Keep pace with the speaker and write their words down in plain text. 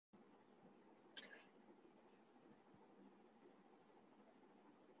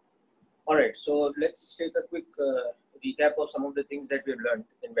All right, so let's take a quick recap of some of the things that we've learned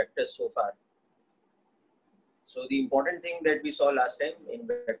in vectors so far. So the important thing that we saw last time in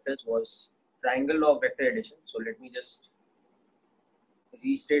vectors was triangle of vector addition. So let me just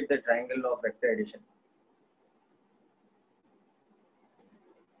restate the triangle of vector addition.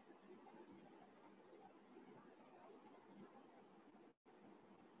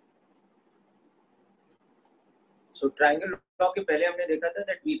 So triangle law के पहले हमने देखा था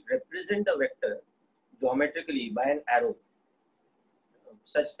that we represent a vector geometrically by an arrow,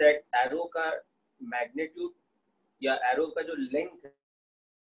 such that arrow का magnitude या arrow का जो length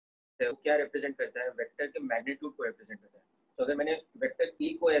है वो क्या represent करता है, vector के magnitude को represent करता है. So अगर मैंने vector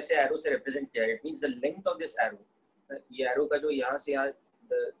E को ऐसे arrow से represent किया, it means the length of this arrow, ये arrow का जो यहाँ से यहाँ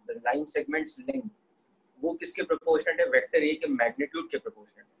the line segments length वो किसके proportionate है, vector A के magnitude के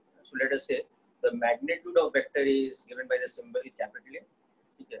proportionate है. So let us say the magnitude of vector A is given by the symbol capital A,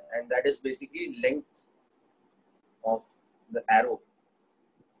 okay, and that is basically length of the arrow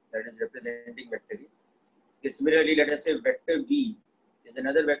that is representing vector A. Okay, similarly, let us say vector B is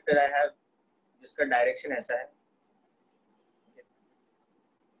another vector I have जिसका direction ऐसा है. Okay.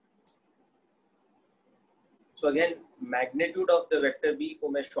 So again, magnitude of the vector B को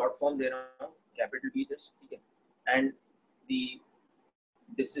मैं short form दे रहा हूँ, capital B just, ठीक है, and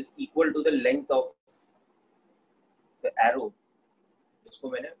this is equal to the length of the arrow जिसको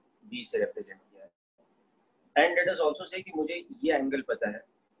मैंने B से represent किया है. And let us also say कि मुझे ये angle पता है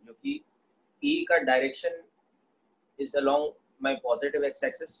जो कि E का direction is along my positive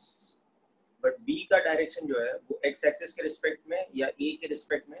x-axis, but B का direction जो है वो x-axis के respect में या A के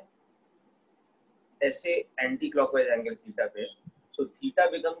respect में ऐसे anti-clockwise angle theta पे. So theta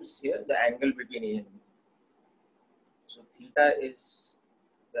becomes here the angle between A and B. So theta is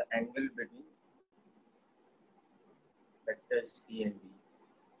the angle between vectors E and B.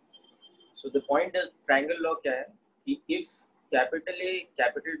 So the point is triangle law क्या है कि if capital A,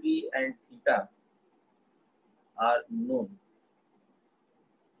 capital B and theta are known,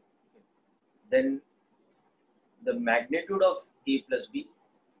 then the magnitude of A plus B,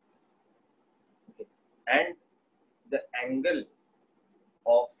 okay, and the angle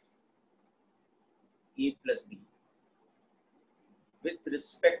of A plus B with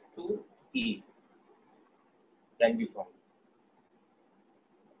respect to E can be found.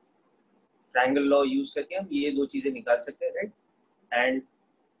 Triangle law use करके हम ये दो चीजें निकाल सकते हैं, right? And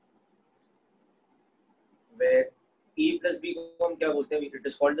where E plus B को हम क्या बोलते हैं? It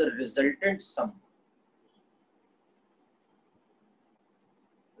is called the resultant sum.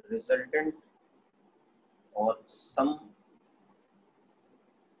 Resultant or sum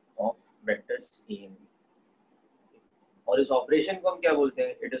of vectors A and B. और इस ऑपरेशन को हम क्या बोलते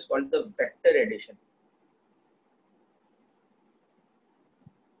हैं? It is called the vector addition.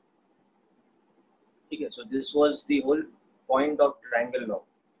 ठीक है, so this was the whole point of triangle law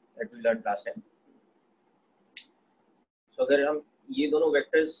that we learned last time. So अगर हम ये दोनों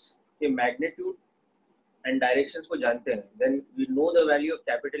vectors के magnitude and directions को जानते हैं, then we know the value of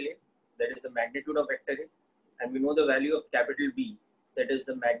capital A, that is the magnitude of vector A, and we know the value of capital B, that is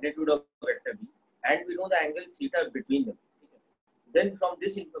the magnitude of vector B, and we know the angle theta between them. Then from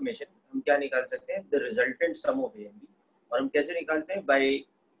this information हम क्या निकाल सकते हैं? The resultant sum of A and B. और हम कैसे निकालते हैं? By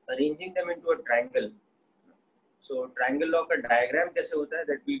arranging them into a triangle. So triangle law का diagram कैसे होता है?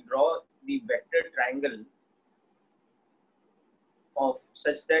 That we draw the vector triangle of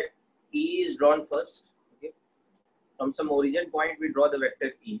such that E is drawn first. Okay. From some origin point we draw the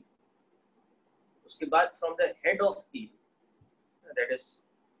vector E. उसके बाद from the head of E, that is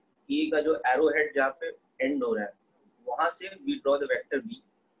E का जो arrow head जहाँ पे end हो रहा है, वहाँ से we draw the vector B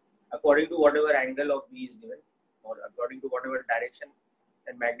according to whatever angle of B is given or according to whatever direction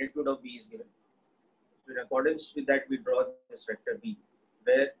and magnitude of B is given. So in accordance with that we draw this vector B,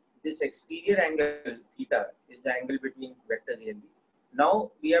 where this exterior angle theta is the angle between vectors A and B.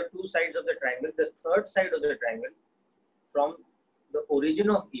 Now we have two sides of the triangle. The third side of the triangle from the origin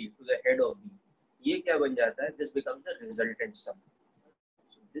of E to the head of B, ये क्या बन जाता है? This becomes the resultant sum.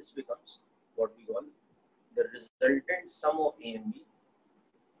 So this becomes what we call the resultant sum of A and B.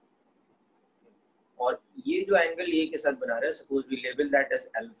 और ये जो angle A के साथ बना रहा है, suppose we label that as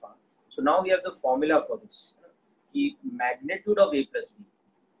alpha. So now we have the formula for this. कि magnitude of A plus B,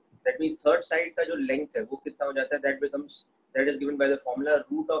 that means third side का जो length है वो कितना हो जाता है? That is given by the formula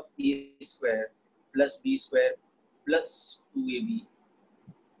root of A square plus B square plus 2AB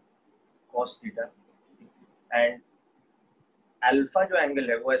cos theta. And alpha जो angle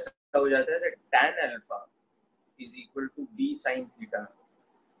है वो ऐसा हो जाता है that tan alpha is equal to B sin theta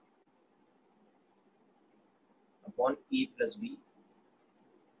upon E plus B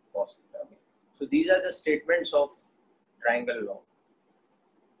cos theta. So these are the statements of triangle law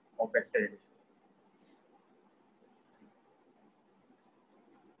of vector addition.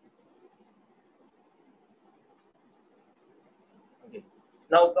 Okay.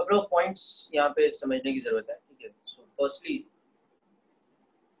 Now couple of points यहाँ पे समझने की जरूरत है, ठीक है? So firstly,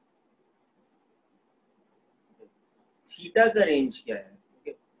 theta का range क्या है?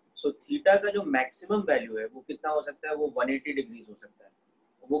 Okay. So थीटा का जो मैक्सिमम वैल्यू है वो कितना हो सकता है? वो 180 डिग्रीज हो सकता है.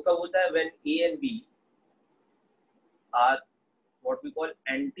 वो कब होता है? When A and B are what we call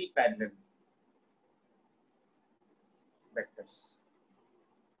anti-parallel vectors,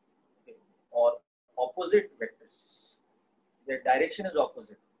 okay, or opposite vectors. Their direction is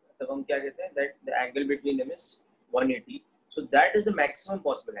opposite. तब हम क्या कहते हैं? That the angle between them is 180. So that is the maximum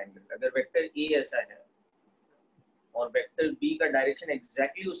possible angle. अगर vector A ऐसा है और vector B का डायरेक्शन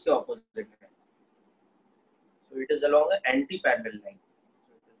exactly उसके opposite है, so it is along an anti-parallel line.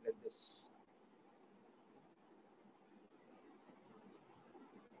 So it is like this.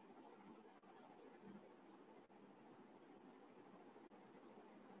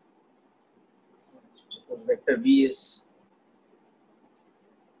 Suppose vector V is,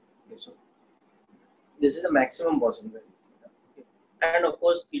 okay, so this is the maximum possible value, okay. And of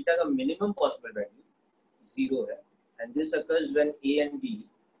course theta का minimum possible value 0 है, and this occurs when A and B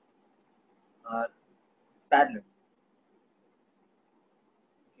are parallel,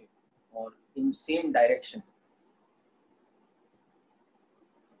 okay, or in same direction.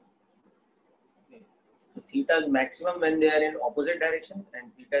 Okay. So theta is maximum when they are in opposite direction,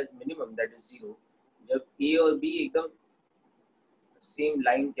 and theta is minimum, that is 0, जब A और B एकदम same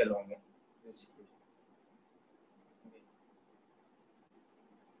line के along है. This equation. Okay.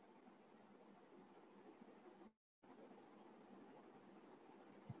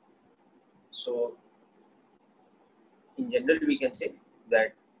 So in general we can say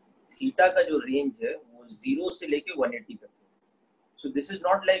that theta का जो range है वो 0 से लेके 180 तक है. So this is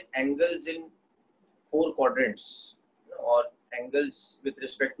not like angles in 4 quadrants, or angles with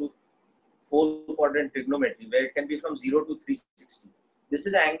respect to 4 quadrant trigonometry where it can be from 0 to 360. This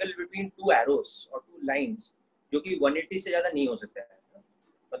is the angle between two arrows or two lines जो कि 180 से ज़्यादा नहीं हो सकता है.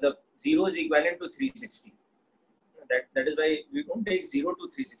 मतलब 0 is equivalent to 360. That is why we don't take 0 to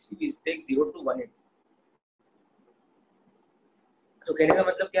 360. We take 0 to 180. So कहने का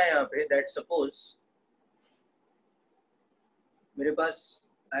मतलब क्या है यहाँ पे? That suppose मेरे पास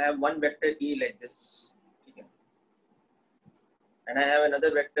I have one vector A like this, ठीक है, and I have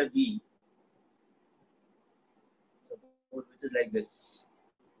another vector B, which is like this,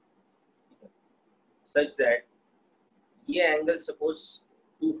 okay, such that ये angle suppose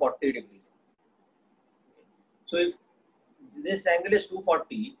 240 degrees. Okay. So if this angle is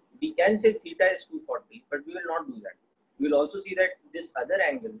 240, we can say theta is 240, but we will not do that. We will also see that this other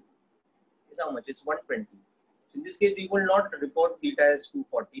angle is how much? It's 120. So in this case, we will not report theta as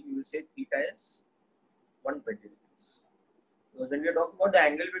 240. We will say theta is 120 degrees. Because when we are talking about the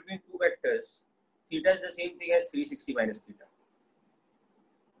angle between two vectors, theta is the same thing as 360 minus theta.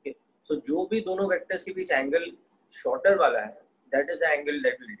 Okay. So जो भी दोनों vectors के बीच angle shorter वाला है, that is the angle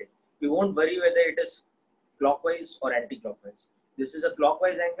that we will take. We won't worry whether it is clockwise or anti-clockwise. This is a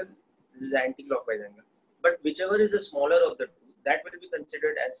clockwise angle. This is the anti-clockwise angle. But whichever is the smaller of the two, that will be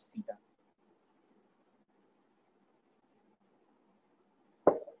considered as theta.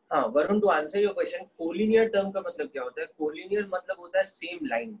 हाँ, Varun, to answer your question, collinear term का मतलब क्या होता है? Collinear मतलब होता है same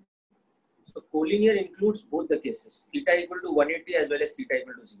line. So collinear includes both the cases, theta equal to 180 as well as theta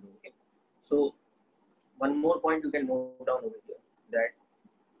equal to 0. Okay. So one more point you can note down over here, that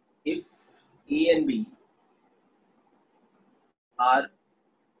if A and B are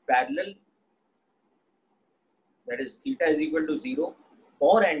parallel, that is theta is equal to 0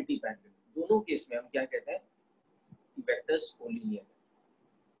 or anti-parallel, दोनों case में हम क्या कहते हैं? Vectors collinear.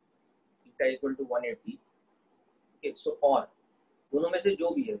 Theta equal to 180. Okay, so or दोनों में से जो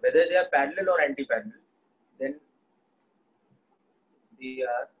भी है, whether they are parallel or anti-parallel, then they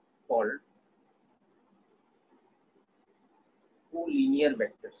are called collinear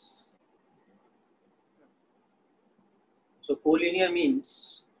vectors. So collinear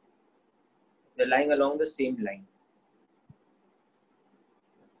means they're lying along the same line.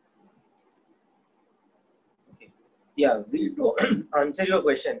 Okay. Yeah, to answer your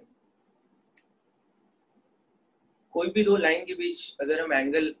question, कोई भी दो line के बीच अगर हम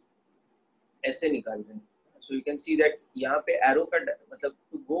एंगल ऐसे निकाल रहे हैं, so you can see that यहाँ पे एरो का मतलब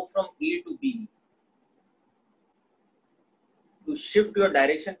to go from A to B, to shift your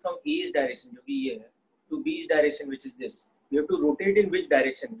direction from A's direction जो कि ये है to B's direction, which is this, you have to rotate in which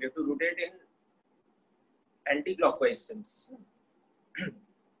direction? We have to rotate in anti-clockwise sense.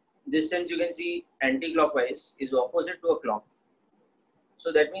 this sense you can see anti-clockwise is opposite to a clock.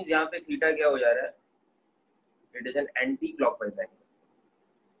 So that means यहाँ पे theta क्या हो जा रहा है? It is an anti-clockwise angle.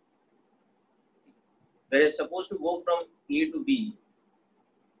 Whereas supposed to go from A to B,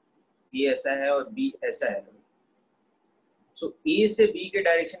 ये ऐसा है और B ऐसा है. So A से B के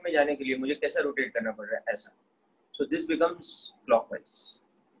डायरेक्शन में जाने के लिए मुझे कैसा रोटेट करना पड़ रहा है? ऐसा. So this becomes clockwise.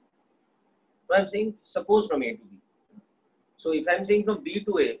 So I'm saying suppose from A to B. So if I'm saying from B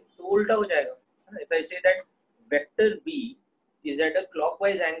to A, तो उल्टा हो जाएगा. If I say that vector B is at a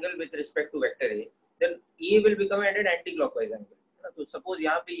clockwise angle with respect to vector A, then A will become at an anti-clockwise angle. तो suppose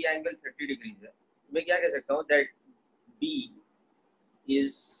यहाँ पे ये angle 30 degrees है. मैं क्या कह सकता हूँ that B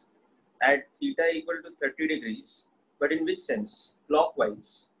is at theta equal to 30 degrees, but in which sense?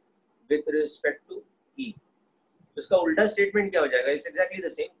 Clockwise with respect to E. तो इसका उल्टा statement क्या हो जाएगा? It's exactly the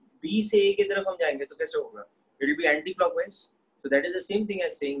same. B से A की तरफ हम जाएंगे तो कैसे होगा? It will be anti-clockwise. So that is the same thing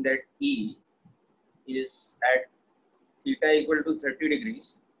as saying that E is at theta equal to 30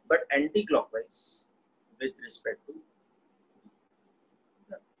 degrees, but anti-clockwise with respect to.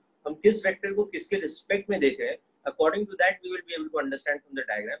 हम किस वेक्टर को किसके रिस्पेक्ट में देख रहे हैं, according to that we will be able to understand from the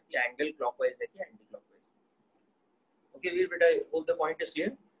diagram कि angle clockwise है कि anti-clockwise. Okay, Veer beta, I hope the point is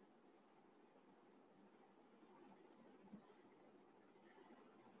clear.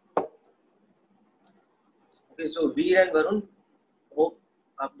 Okay, so Veer and Varun, hope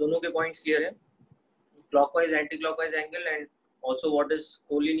आप दोनों के points clear हैं. Clockwise, anti-clockwise angle, and also what is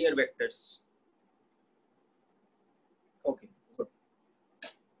collinear vectors. Okay, good.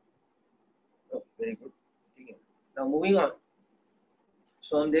 Oh, very good. ठीक है. Now moving on.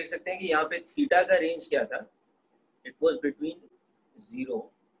 So हम देख सकते हैं कि यहाँ पे थीटा का रेंज क्या था? It was between 0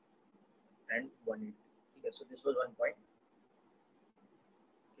 and 180. Okay, so this was one point.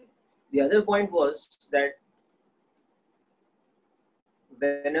 Okay. The other point was that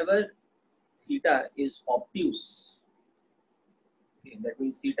whenever theta is obtuse, okay, that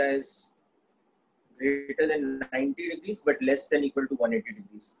means theta is greater than 90 degrees but less than equal to 180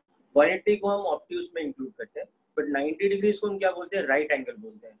 degrees. 180 को हम obtuse में include करते हैं, but 90 degrees को हम क्या बोलते हैं? Right angle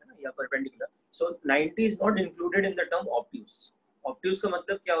बोलते हैं, है ना, या perpendicular. So 90 is not included in the term obtuse. Obtuse का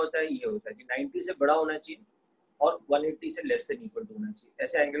मतलब क्या होता है? ये होता है कि 90 से बड़ा होना चाहिए और 180 से less than equal to होना चाहिए.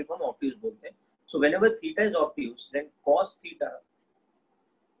 ऐसे angle को हम obtuse बोलते हैं. So whenever theta is obtuse, then cos theta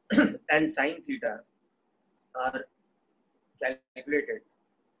and sin theta are calculated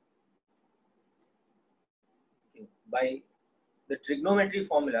by the trigonometry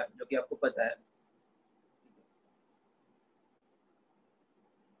formula, जो कि आपको पता है,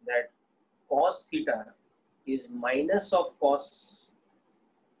 that cos theta is minus of cos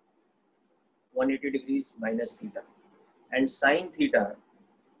 180 degrees minus theta, and sin theta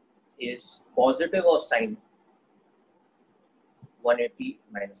is positive of sin 180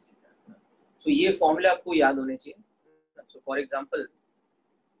 minus theta. So ये formula आपको याद होने चाहिए. So for example,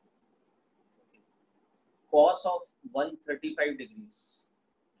 cos of 135 degrees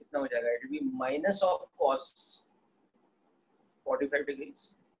कितना हो जाएगा? It will be minus of cos 45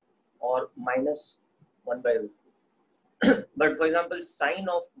 degrees or minus 1 by root 2. But for example, sin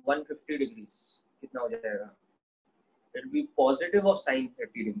of 150 degrees कितना हो जाएगा? It will be positive of sin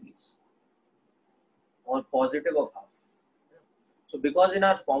 30 degrees or positive of half. So because in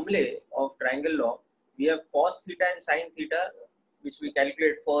our formulae of triangle law, we have cos theta and sin theta, which we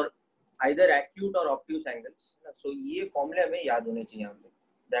calculate for either acute or obtuse angles. So ये formula हमें याद होने चाहिए यहाँ पे.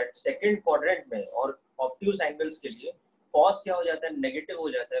 That second quadrant में और obtuse angles के लिए cos क्या हो जाता है? Negative हो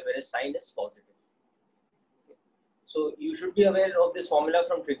जाता है, whereas sin is positive. Okay. So you should be aware of this formula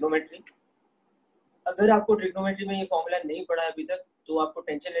from trigonometry. अगर आपको trigonometry में ये formula नहीं पढ़ा अभी तक, तो आपको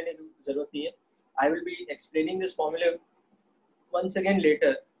tension लेने की जरूरत नहीं है. I will be explaining this formula once again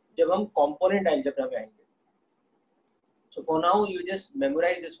later जब हम component algebra में आएंगे. So for now you just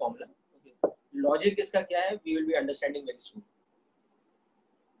memorize this formula. Okay. Logic इसका क्या है? We will be understanding very soon.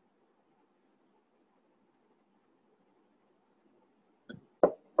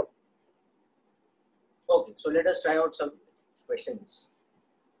 Okay, so let us try out some questions.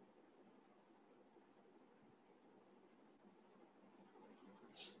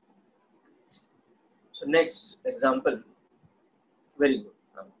 So next example, very good.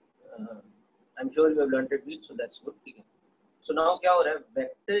 I'm sure you have learned it, so that's good. So now क्या हो रहा है?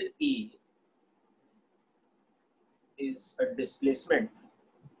 Vector E is a displacement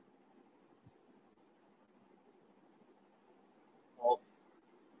of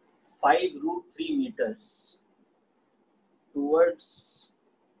 5√3 meters towards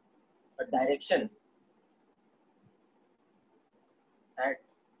a direction at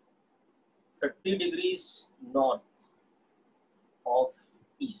 30 degrees north of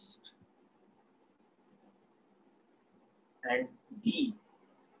east, and B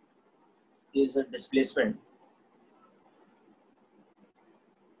is a displacement.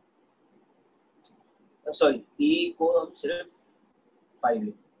 Sorry, E को हम सिर्फ 5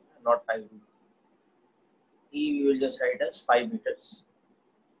 लेंगे, not 5 meters. E we will just write as 5 meters.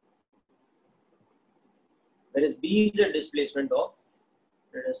 Whereas B is a displacement of,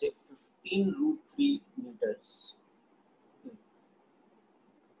 let us say, 15√3 meters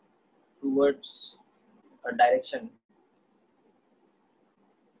towards a direction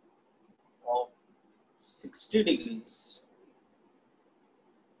of 60 degrees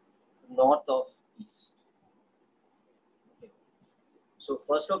north of east. Okay. So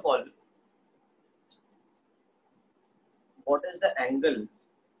first of all, what is the angle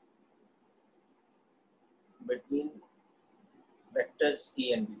between vectors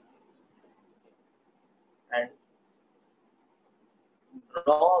A and B? And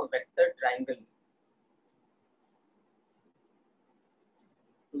draw a vector triangle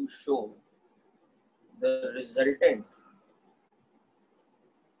to show the resultant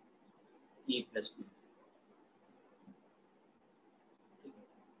A plus B.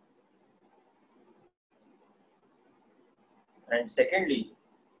 And secondly,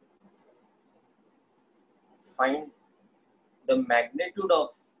 find the magnitude of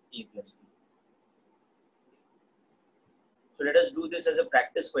A plus B. So let us do this as a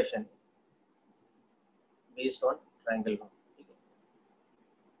practice question based on triangle law.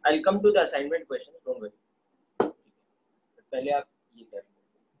 I'll come to the assignment questions, don't worry. But पहले आप ये कर लो.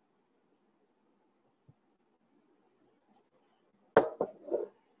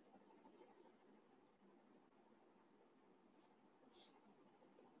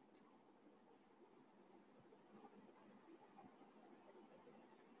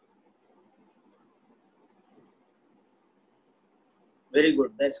 Very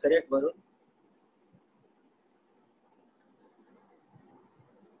good. That's correct, Varun.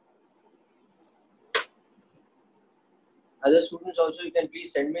 Other students also, you can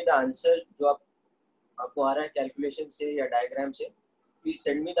please send me the answer जो आपको आ रहा है calculation से या diagram से. Please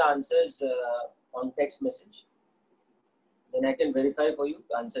send me the answers on text message. Then I can verify for you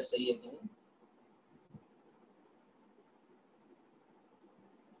the answer सही है कि नहीं.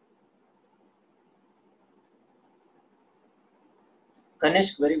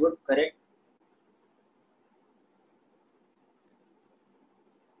 Kanishk, very good, correct.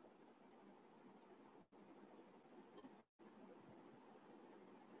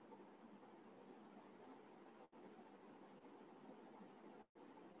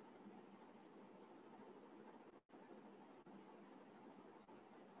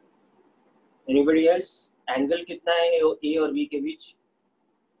 Anybody else? Angle कितना है A और B के बीच?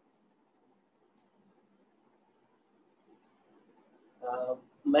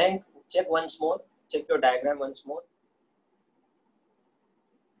 Mayank, check once more. Check your diagram once more.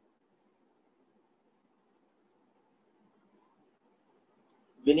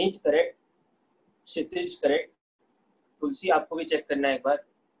 Vineet, correct. Kshitij, correct. तुलसी, आपको भी चेक करना है एक बार.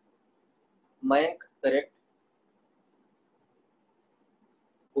 Mayank, correct.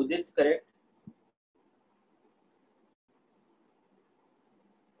 Udit, correct.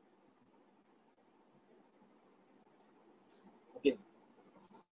 Okay.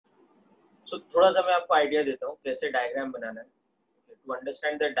 So थोड़ा सा मैं आपको आइडिया देता हूँ कैसे डायग्राम बनाना है. To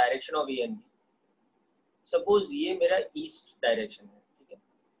understand the direction of A and B. Suppose ये मेरा ईस्ट डायरेक्शन है, ठीक है.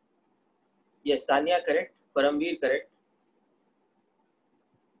 Yes, Tania correct, Paramvir correct.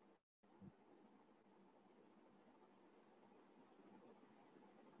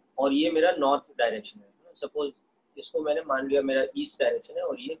 और ये मेरा नॉर्थ डायरेक्शन है. सपोज इसको मैंने मान लिया मेरा ईस्ट डायरेक्शन है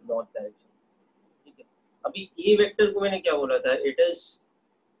और ये नॉर्थ डायरेक्शन है, ठीक है. अभी ए वेक्टर को मैंने क्या बोला था? It is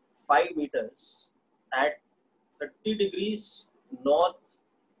 5 meters at 30 degrees north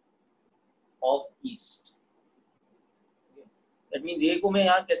of east. That means ए को मैं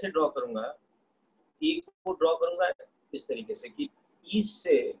यहाँ कैसे ड्रॉ करूंगा? ए को ड्रॉ करूंगा इस तरीके से कि ईस्ट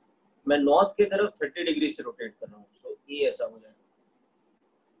से मैं नॉर्थ की तरफ 30 डिग्री से रोटेट कर रहा हूँ. सो ए ऐसा हो जाएगा.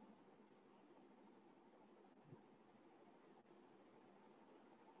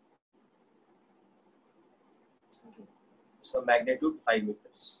 इसका magnitude 5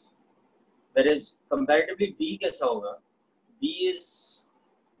 meters. Whereas comparatively B कैसा होगा? B is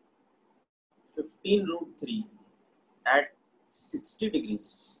 15√3 at 60 degrees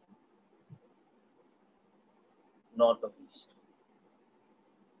north of east.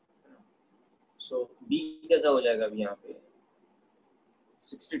 So B कैसा हो जाएगा अभी यहाँ पे?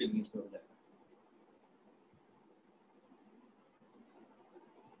 60 degrees में हो जाएगा.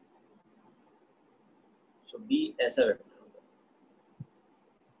 So B ऐसा वेक्टर होगा.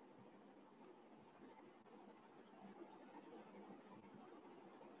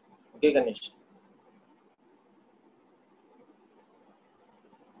 ओके कनिष्ठ,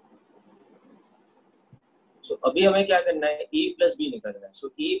 सो अभी हमें क्या करना है, a प्लस बी निकालना है. सो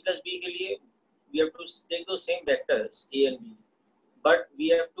a प्लस बी के लिए we have to take those same vectors a and b, but we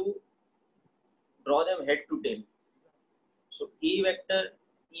have to draw them head to tail. So e vector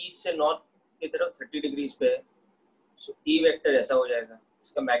east से नॉर्थ की तरफ 30 डिग्रीज पे है. सो e vector ऐसा हो जाएगा,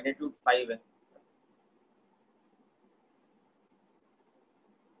 इसका मैग्नीट्यूड 5 है.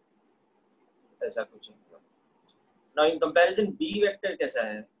 ऐसा कुछ है. Now in comparison b vector कैसा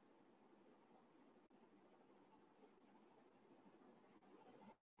है,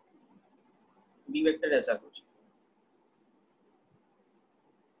 b वेक्टर ऐसा कुछ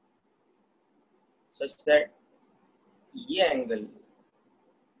सच दैट ये एंगल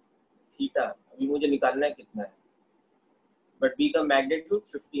थीटा अभी मुझे निकालना है कितना है, बट b का मैग्नीट्यूड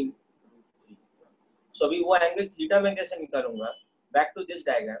 15√3. सो अभी वो एंगल थीटा मैं कैसे निकालूंगा, बैक टू दिस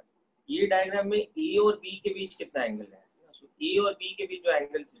डायग्राम. ये डायग्राम में a और b के बीच कितना एंगल है, सो a और b के बीच जो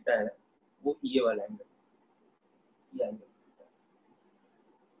एंगल थीटा है वो ये वाला एंगल, ये एंगल.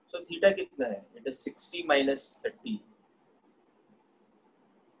 सो थीटा कितना है, it is 60 minus 30.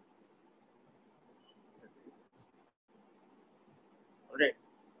 Alright,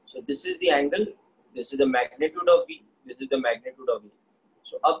 so this is the angle, this is the magnitude of b, this is the magnitude of a.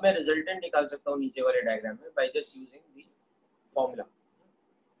 So अब मैं रिजल्टेंट निकाल सकता हूँ नीचे वाले डायग्राम में by just using the formula.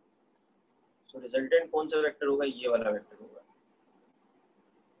 So resultant कौन सा वेक्टर होगा, ये वाला वेक्टर होगा.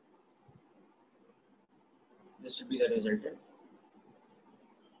 This will be the resultant.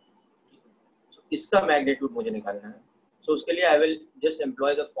 So इसका मैग्नीट्यूड मुझे निकालना है. So उसके लिए I will just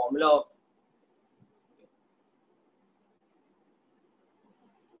employ the formula of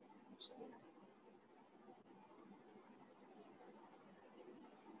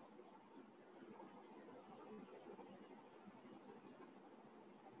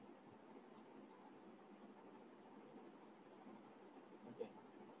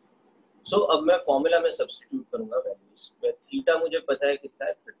सो अब मैं फॉर्मूला में सब्स्टिट्यूट करूंगा वैल्यूज. थीटा मुझे पता है कितना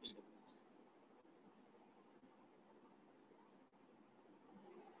है, 30 degree.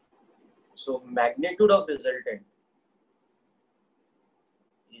 So magnitude of resultant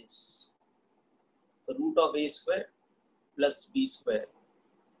is root of a square plus b square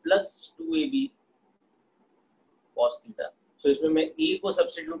plus 2ab cos theta. सो इसमें मैं a को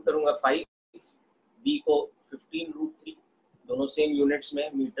सब्स्टिट्यूट करूंगा 5, b को 15√3, दोनों सेम यूनिट्स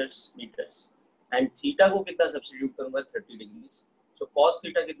में मीटर्स, एंड थीटा को कितना सब्स्टिट्यूट करूंगा 30 डिग्रीज. सो cos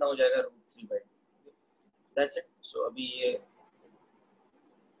थीटा कितना हो जाएगा, √3/2. That's it. सो अभी ये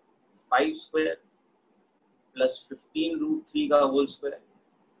 5 स्क्वायर प्लस 15√3 का whole square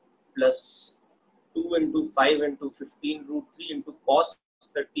plus 2 into 5 into 15√3 into cos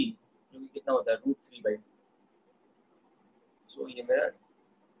 30 जो कि कितना होता है √3/2. सो ये मेरा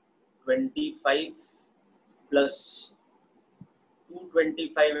 25 प्लस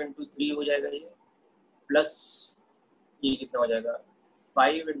 225 into 3 हो जाएगा ये, प्लस ये कितना हो जाएगा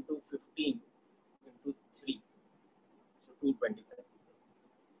 5 into 15 into 3, so 225.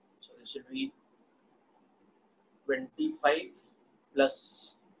 So this will be 25 plus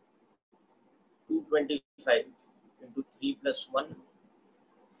 225 into 3 plus 1,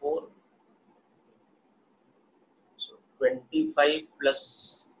 4. So 25 plus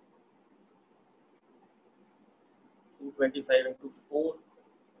 225 into 4,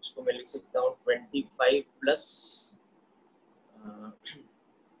 इसको मैं लिख सकता हूँ 25 plus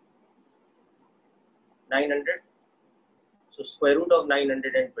 900. So square root of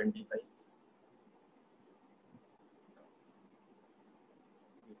 925.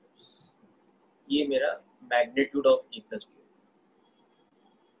 ये मेरा magnitude of A plus B.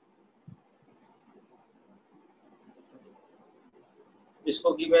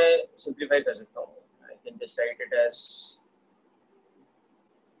 इसको कि मैं सिंप्लीफाई कर सकता हूँ. I can just write it as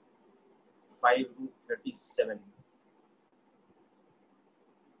 5√37.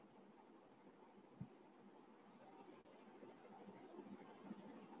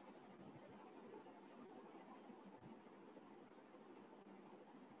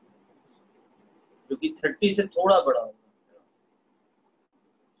 जो कि 30 से थोड़ा बड़ा होगा,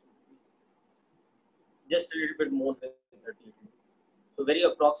 just a little bit more than 30. So very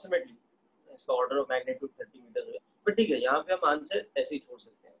approximately इसका ऑर्डर ऑफ मैग्नीट्यूड 30 मीटर है. बट ठीक है, यहाँ पे हम आंसर ऐसे ही छोड़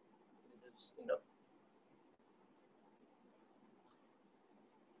सकते हैं. This is enough.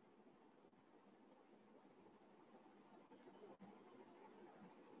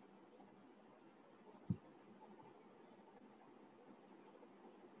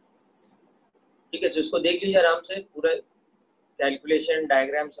 ठीक है, so इसको देख लीजिए आराम से, पूरा कैलकुलेशन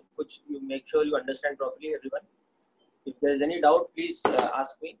डायग्राम सब कुछ. You make sure you understand properly everyone. If there is any doubt, please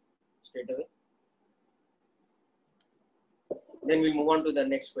ask me. straight away. Then we'll move on to the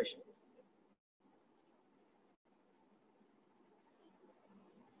next question.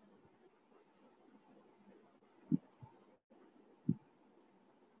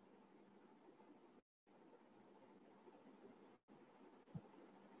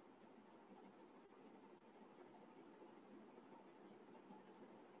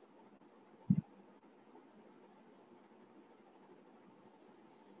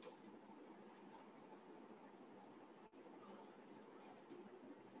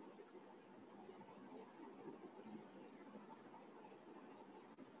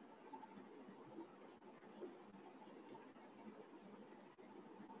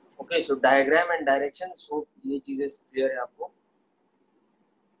 Okay, so diagram and direction. So ये चीजें clear है आपको.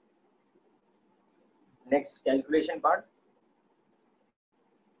 Next calculation part.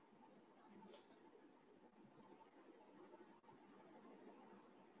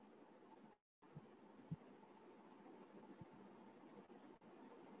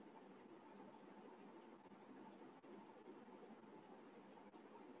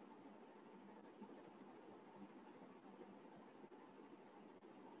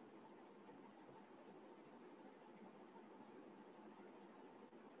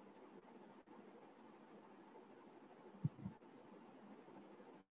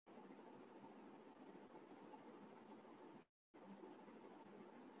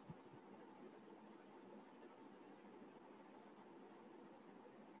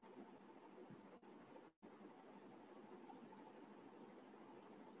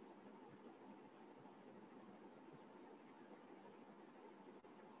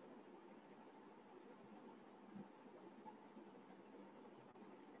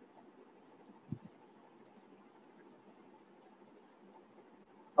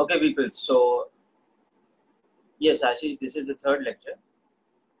 Okay, people. So yes, Ashish, this is the third lecture.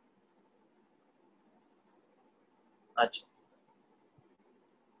 अच्छा.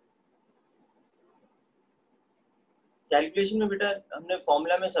 Calculation में बेटा हमने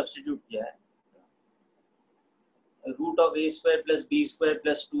formula में substitute किया है root of a square plus b square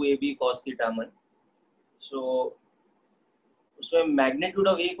plus 2ab cos theta 1. सो उसमें मैग्नीट्यूड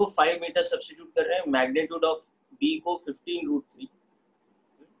ऑफ a को 5 मीटर सब्स्टिट्यूट कर रहे हैं, मैग्नीट्यूड ऑफ b को 15 रूट 3.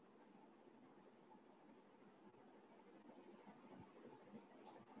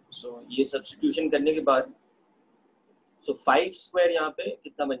 सो ये सब्स्टिट्यूशन करने के बाद सो 5 स्क्वायर यहाँ पे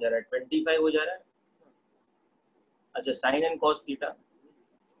कितना बन जा रहा है 25 हो जा रहा है. अच्छा, sign and cos theta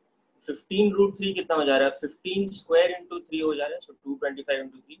 15 root 3 कितना हो जा रहा है 15 स्क्वायर इंटू 3 हो जा रहा है. सो 225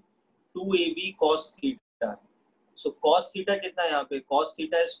 इंटू 3 2ab cos थीटा. सो cos थीटा कितना है यहाँ पे cos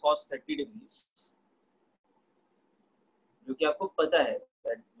theta is cos 30 degrees, जो कि आपको पता है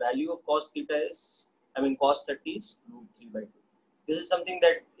that value of cos theta is cos 30 is root 3 by 2. This is something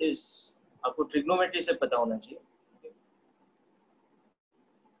that is आपको ट्रिग्नोमेट्री से पता होना चाहिए.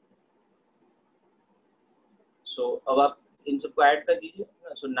 सो अब आप इन सबको ऐड कर दीजिए.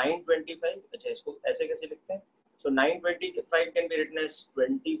 सो 925. अच्छा, इसको ऐसे कैसे लिखते हैं. सो 925 can be written as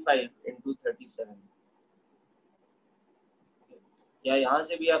 25 into 37. या यहाँ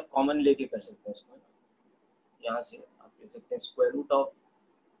से भी आप कॉमन लेके कर सकते हैं इसको. यहाँ से आप ले सकते हैं square root of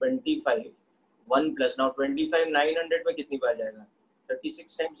 25 1 plus now 25 900 में कितनी बार जाएगा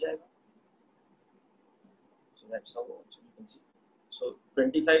 36 टाइम्स जाएगा. So that's how also you can see. सो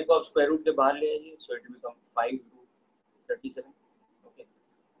 25 को आप स्क्वायर रूट के बाहर ले आइए. So it will become 5 root 37. Okay,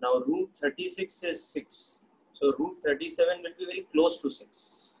 now root 36 is 6. So root 37 will be very close to 6.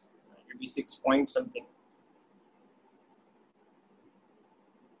 It will be 6 point something.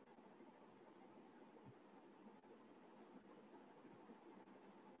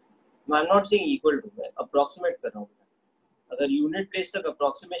 I'm not saying equal to, मैं approximate कर रहा हूँ. अगर यूनिट प्लेस तक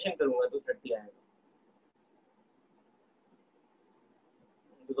approximation करूँगा तो 30 आएगा.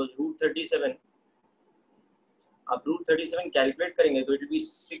 Because root 37 आप root 37 कैलकुलेट करेंगे तो it will be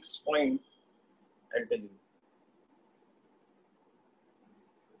 6 point. I'll tell you.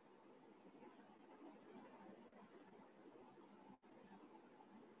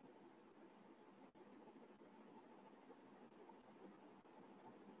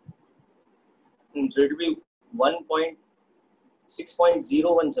 So it will be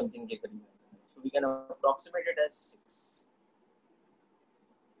 1.6.01 something के करीब. So we can approximate it as 6.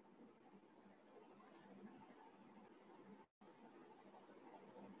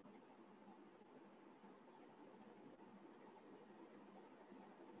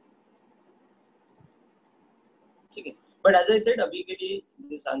 ठीक है. But as I said, अभी के लिए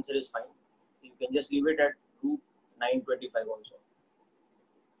this answer is fine. You can just leave it at root 925 also.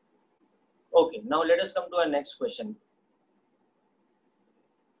 Okay, now let us come to our next question.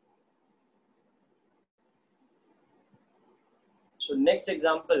 So next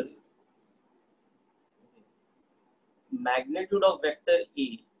example, magnitude of vector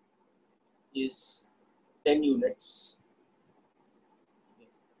A is 10 units.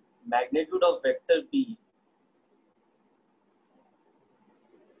 Magnitude of vector B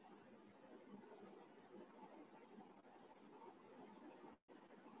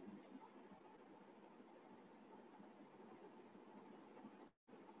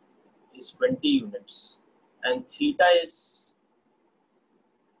is 20 units and theta is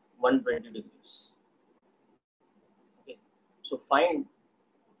 120 degrees. Okay. So find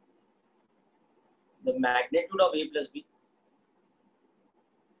the magnitude of A plus B.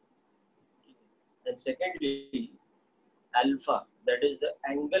 And secondly, alpha, that is the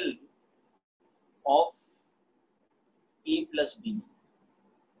angle of A plus B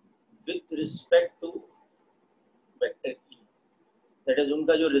with respect to vector E. That is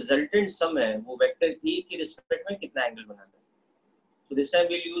उनका जो resultant sum है वो vector E की respect में कितना angle बनाता है. So this time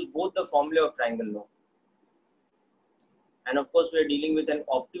we'll use both the formula of triangle law. And of course we are dealing with an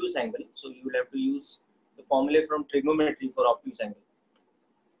obtuse angle, so you will have to use the formula from trigonometry for obtuse angle.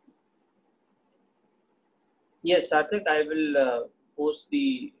 Yes, Sarthak, I will post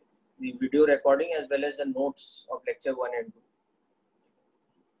the video recording as well as the notes of lecture 1 and 2.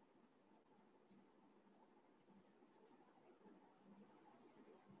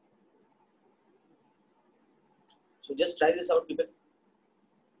 So just try this out, people.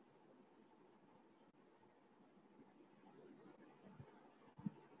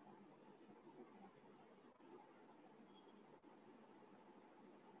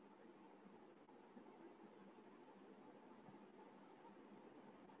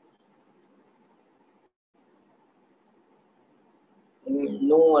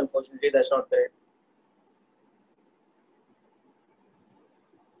 No, unfortunately, that's not correct.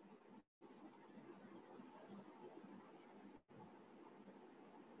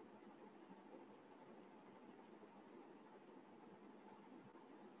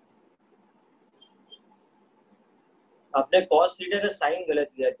 आपने cos theta का sign गलत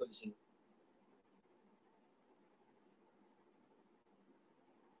लिया है तुलसी.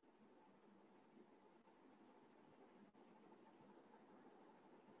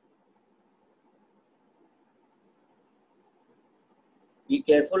 Be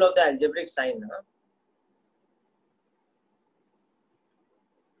careful of the algebraic sign. Huh?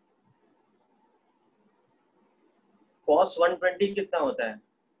 Cos 120 कितना होता है?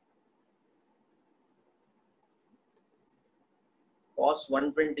 Cos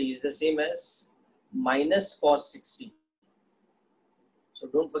 120 is the same as minus cos 60. So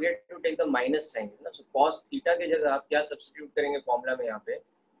don't forget to take the minus sign. So cos theta के जगह आप क्या substitute करेंगे formula में यहाँ पे?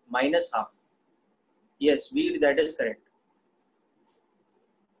 Minus half. Yes, Veer, that is correct.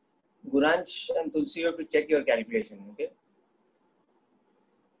 Guransh and Tulsi, you have to check your calculation. Okay.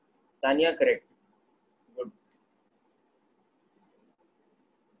 Tanya, correct. Good.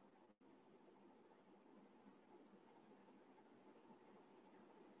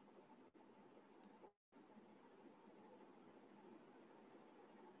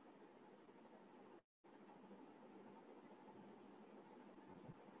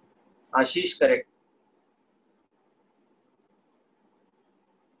 Ashish, correct.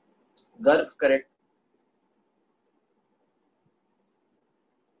 Garv, correct.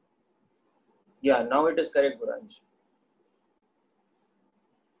 Yeah, now it is correct, Guransh.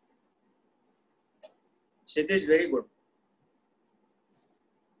 Kshitish, very good.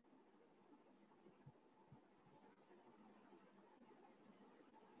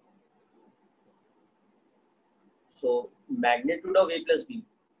 So magnitude of A plus B.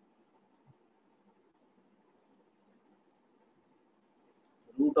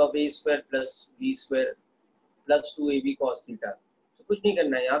 Root of A square plus B square plus 2AB cos theta. So कुछ नहीं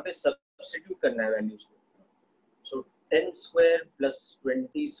करना है, यहाँ पे substitute करना है values को. So 10 square plus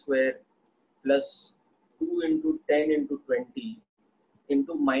 20 square plus 2 into 10 into 20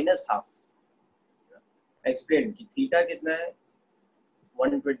 into minus half. Explain कि theta कितना है?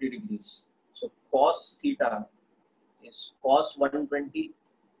 120 degrees. So cos theta is cos 120,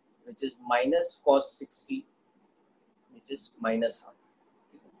 which is minus cos 60, which is minus half.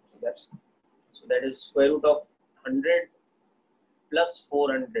 So that is square root of 100 plus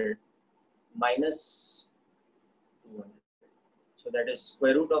 400 minus 200. So that is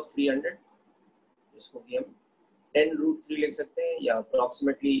square root of 300. इसको भी हम 10 root 3 लिख सकते हैं या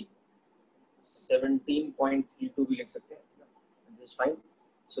approximately 17.32 भी लिख सकते हैं. This is fine.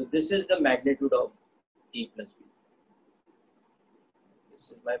 So this is the magnitude of A plus B.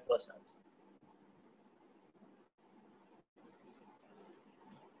 This is my first answer.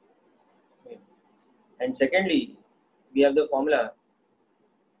 Okay. And secondly, we have the formula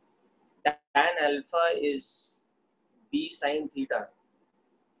tan alpha is b sin theta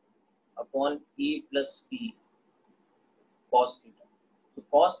upon a plus b cos theta. तो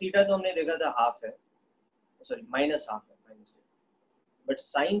cos theta तो हमने देखा था half है, sorry minus half है, minus, but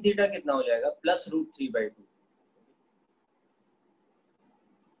sin theta कितना हो जाएगा plus √3/2.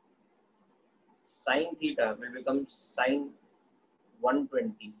 Sin theta will become sin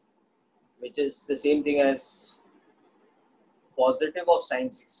 120, which is the same thing as positive of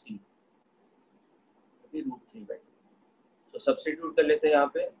sin 60, okay, √3/2. So substitute कर लेते हैं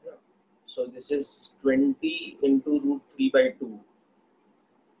यहाँ पे. So this is 20 into √3/2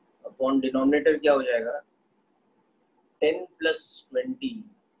 upon denominator क्या हो जाएगा 10 plus 20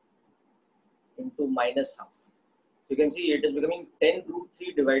 into minus half. You can see it is becoming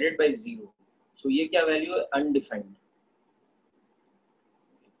 10√3 divided by 0. So ये क्या value है undefined.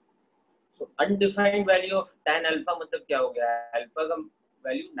 So undefined value of tan alpha मतलब क्या हो गया, alpha का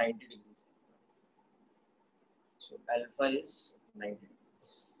value 90 degrees. So alpha is 90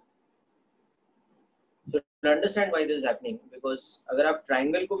 degrees. So to understand why this is happening, because अगर आप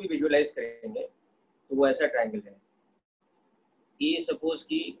triangle को भी visualize करेंगे तो वो ऐसा triangle है. A suppose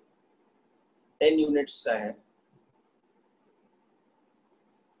कि 10 units का है.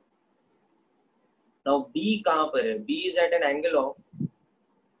 Now B कहाँ पर है? B is at an angle of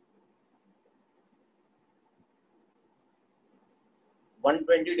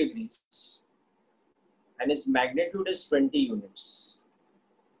 120 degrees and its magnitude is 20 units.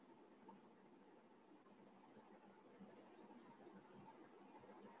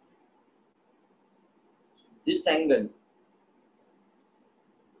 This angle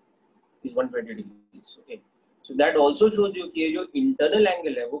is 120 degrees. Okay. So that also shows you कि जो internal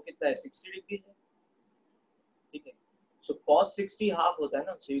angle है वो कितना है 60 degrees है. ठीक है. So cos 60 half होता है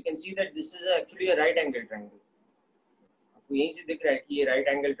ना. So you can see that this is actually a right angle triangle. आपको यहीं से दिख रहा है कि ये right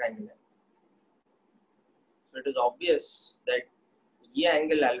angle triangle है. So it is obvious that ये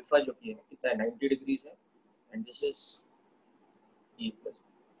angle alpha जो कि है कितना है 90 degrees है and this is A plus B.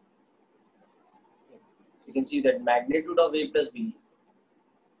 You can see that magnitude of A plus B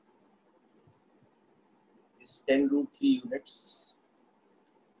is 10√3 units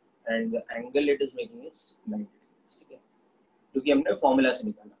and the angle it is making is 90 degrees. ठीक है, क्योंकि हमने फॉर्मूला से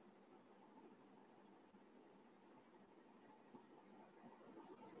निकाला.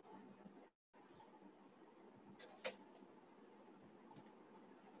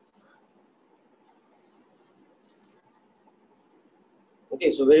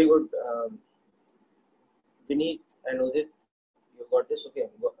 Okay, so very good. Vineet and Udit, you got this. Okay,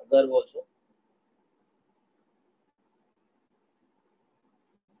 Garv also.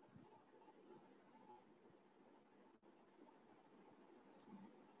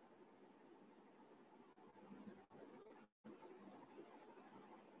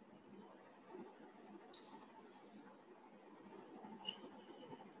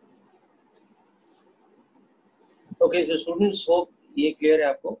 Okay, so students, hope ये clear है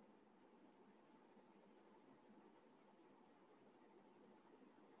आपको.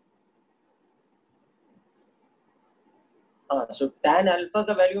 हाँ, so tan alpha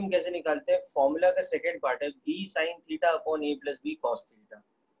का वैल्यू हम कैसे निकालते हैं? फॉर्मूला का सेकंड पार्ट है b sin theta upon a plus b cos theta.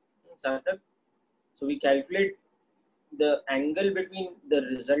 सार्थक, so we calculate the angle between the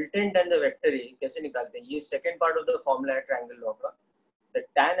resultant and the vector a. कैसे निकालते हैं? ये second part of the formula है ट्रायंगल लॉ का. The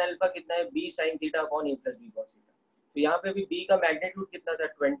tan alpha कितना है? b sin theta upon a plus b cos theta. तो यहाँ पे भी b का मैग्नीट्यूड कितना था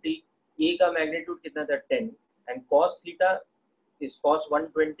 20, a का मैग्नीट्यूड कितना था 10 and cos theta is cos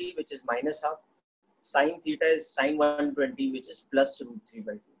 120 which is minus half. Sin theta is sin 120 which is plus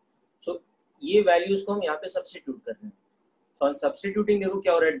 √3/2. So ये वैल्यूज को हम यहाँ पे सब्स्टिट्यूट कर रहे हैं. So on substituting देखो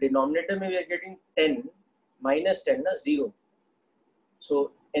क्या हो रहा है, डिनोमिनेटर में we are getting 10 minus 10 ना 0.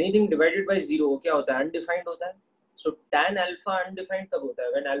 So anything divided by 0 क्या होता है? Undefined होता है. So tan alpha undefined कब होता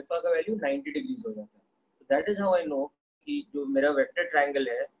है? When alpha का वैल्यू 90 degrees हो जाता है. So that is how I know कि जो मेरा वेक्टर ट्रायंगल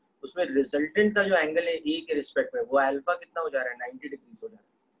है उसमें रिजल्टेंट का जो एंगल है a के रिस्पेक्ट में वो अल्फा कितना हो जा रहा है 90 डिग्रीज हो जा रहा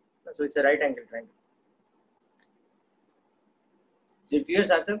है. So it's a right angle triangle. Is it clear,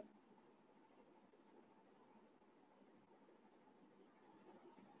 Sarthak?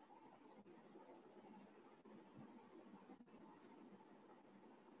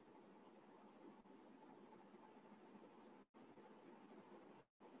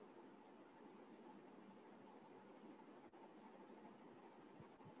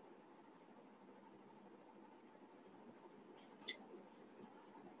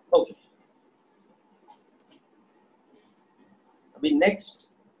 Okay. अभी नेक्स्ट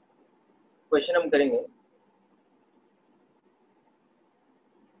क्वेश्चन हम करेंगे.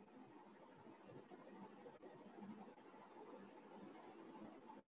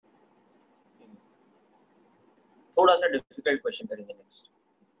 थोड़ा सा डिफिकल्ट क्वेश्चन करेंगे नेक्स्ट।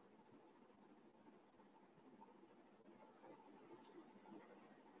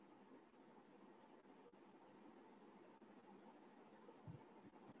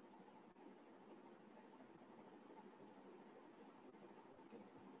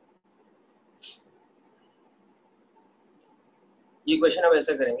 ये क्वेश्चन हम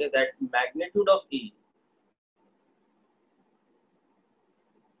ऐसा करेंगे that magnitude of E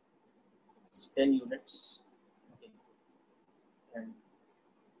 10 units, okay, and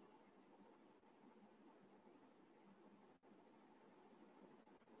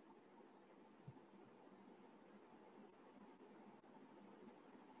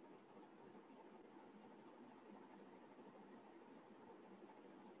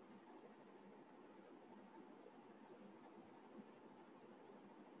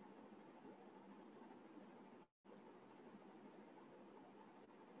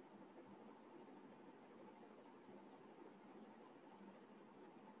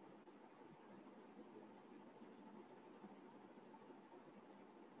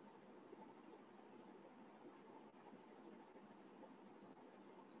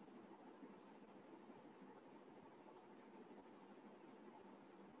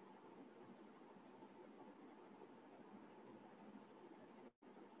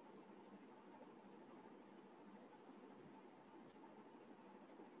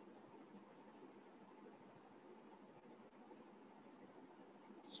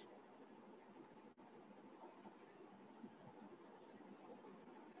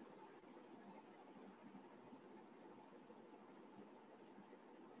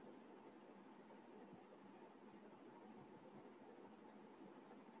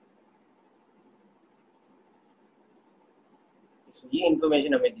so ये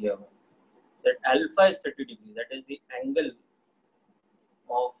information हमें दिया हुआ that alpha is 30 degrees, that is the angle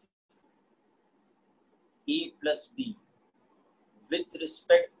of E plus B with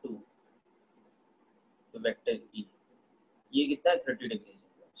respect to the vector E. ये कितना है 30 डिग्री।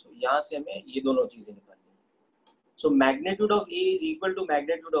 सो यहाँ से हमें ये दोनों चीजें निकालनी है। So magnitude of A is equal to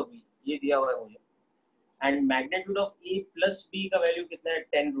magnitude of B, ये दिया हुआ है मुझे, and magnitude of A plus B का वैल्यू कितना है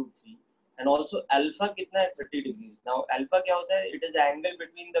 10√3, एंड ऑल्सो अल्फा कितना है 30 डिग्रीज। नाउ अल्फा क्या होता है, it is the angle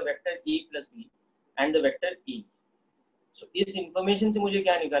between the vector A plus B and the vector E. सो इस इंफॉर्मेशन से मुझे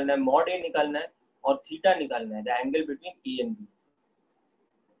क्या निकालना है, मॉड ए निकालना है और थीटा निकालना है, the angle between A and B.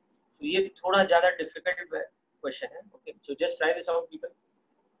 तो ये थोड़ा ज्यादा डिफिकल्ट क्वेश्चन है, okay, so just try this out people.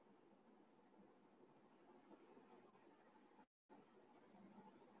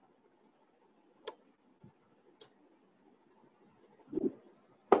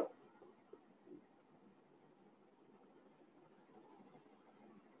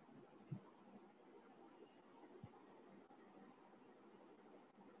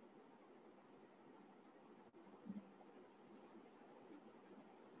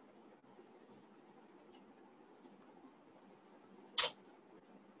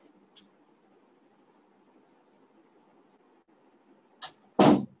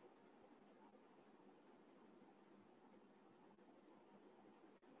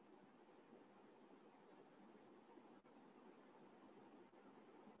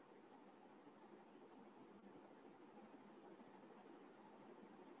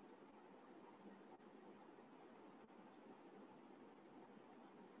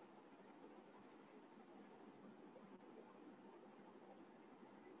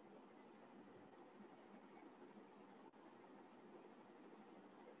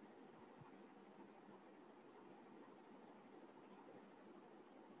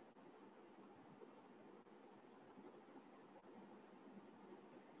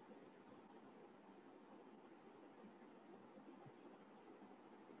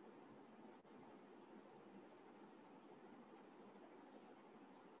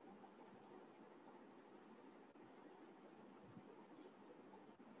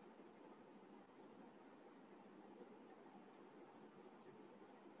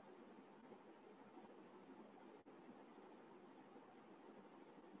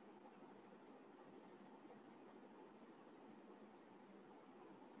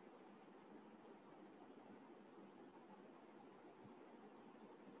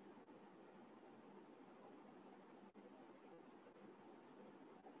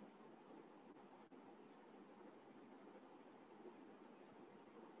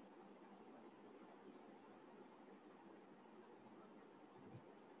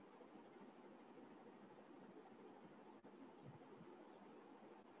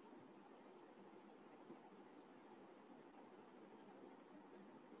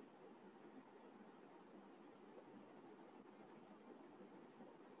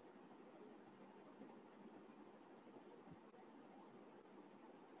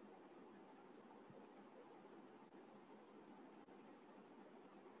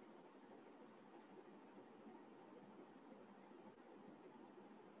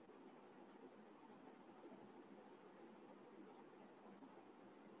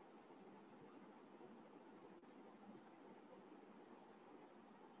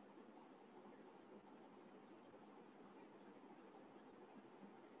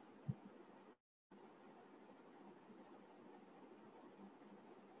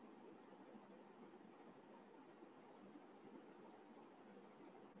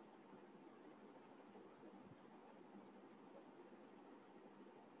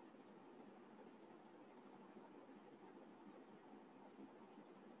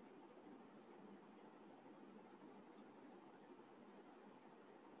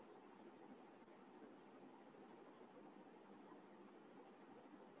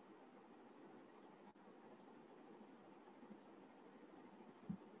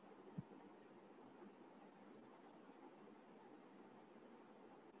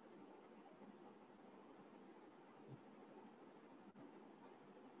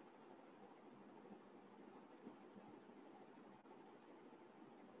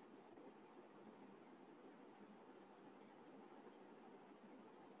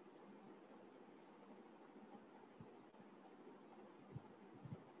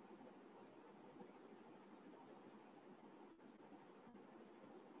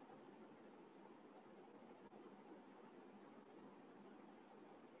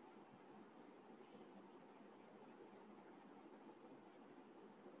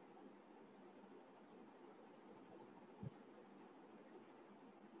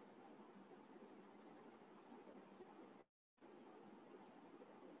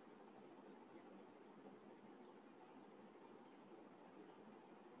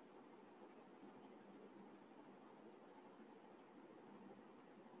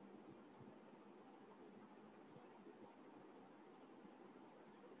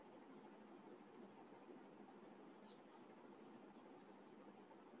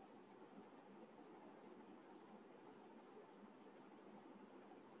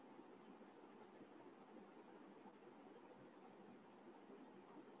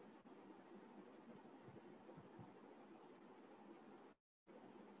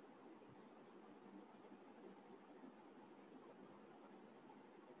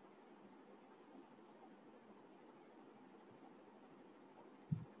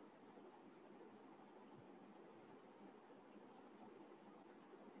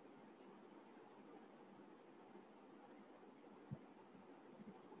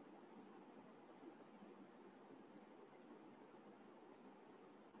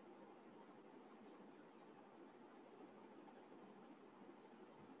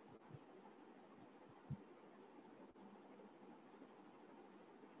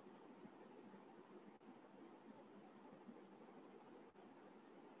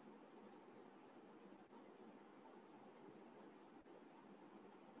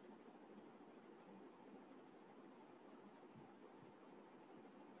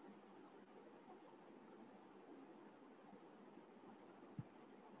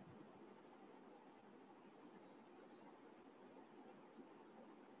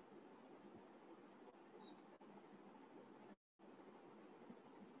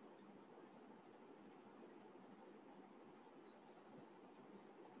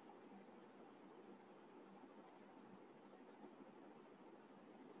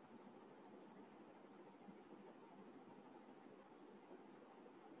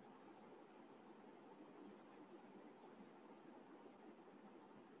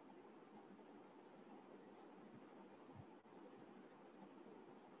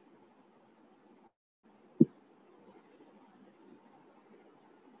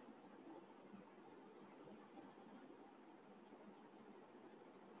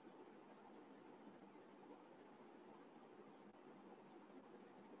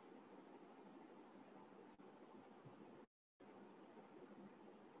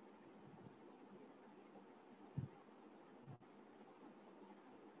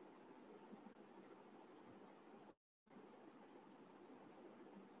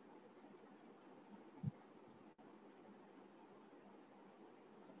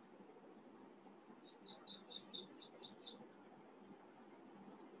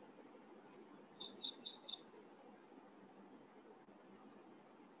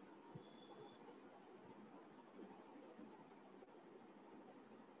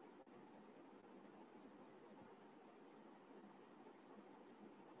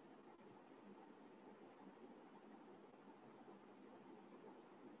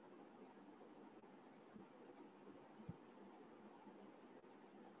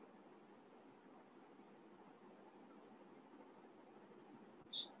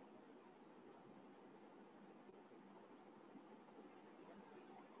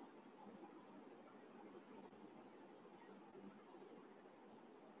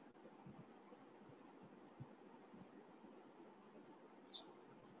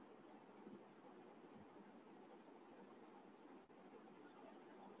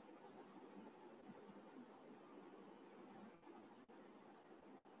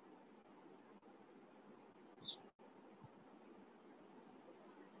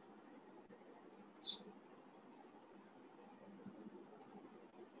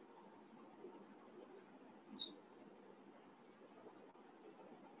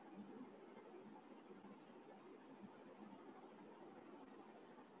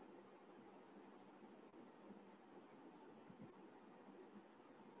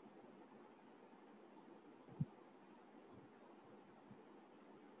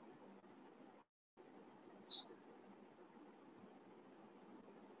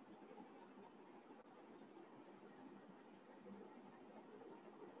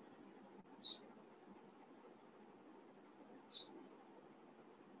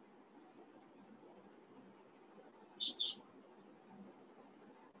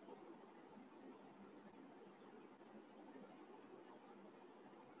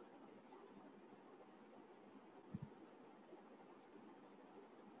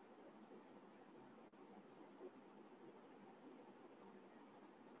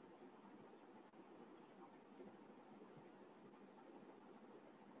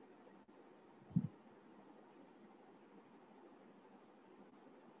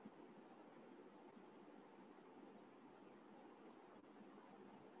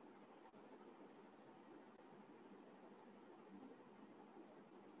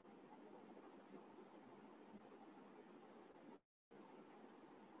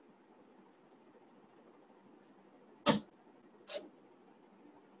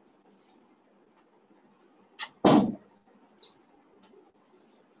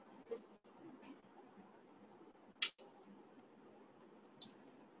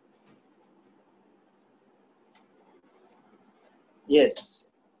 yes,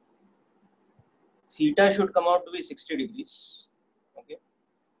 theta should come out to be 60 degrees. Okay,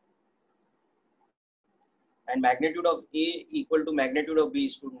 and magnitude of A equal to magnitude of B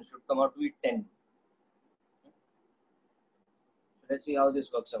students should come out to be 10. Let's see how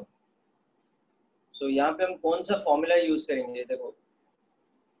this works out. So यहाँ पे हम कौन सा formula use करेंगे? देखो,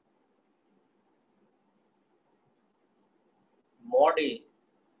 mod A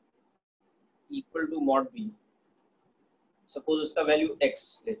equal to mod B. Suppose उसका value x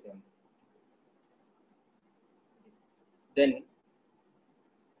लेते हैं, then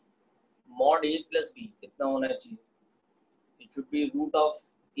mod A plus B कितना होना चाहिए? It should be root of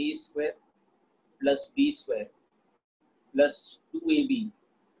A square plus B square plus 2AB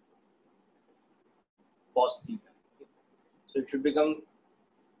cos theta. So it should become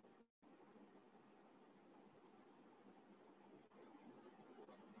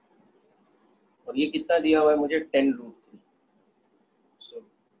और ये कितना दिया हुआ है मुझे? 10 root 3. So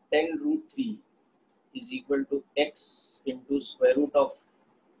 10 root 3 is equal to x into square root of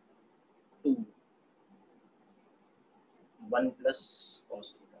 2 1 plus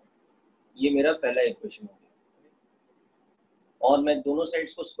cos theta. ये मेरा पहला इक्वेशन हो गया और मैं दोनों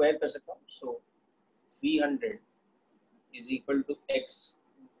साइड्स को स्क्वायर कर सकता हूँ. सो 300 is equal to x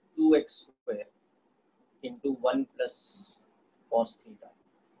 2x square into 1 plus cos theta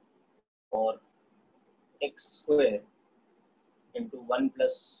और x square into 1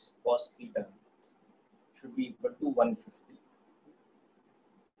 plus cos theta should be equal to 150.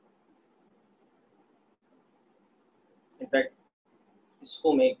 In fact,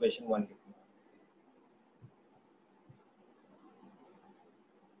 इसको मैं इक्वेशन 1 लिखूंगा.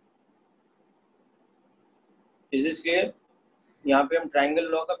 Is this clear? यहाँ पे हम ट्रायंगल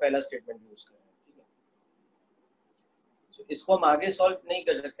लॉ का पहला स्टेटमेंट यूज कर रहे हैं. ठीक है, so, इसको हम आगे सॉल्व नहीं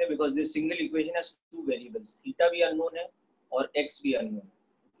कर सकते because this single equation has two variables, theta भी अननोन है और x भी अननोन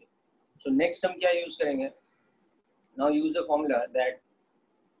है. सो नेक्स्ट हम क्या यूज करेंगे? Now use the formula that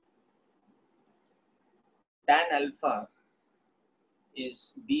tan alpha is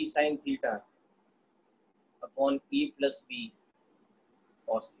b sin theta upon e plus b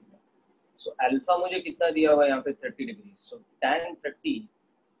cos theta. So alpha मुझे कितना दिया हुआ है यहाँ पे? 30 degree. So tan 30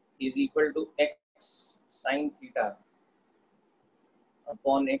 is equal to x sin theta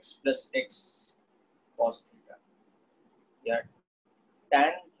upon x plus x cos theta. Yeah,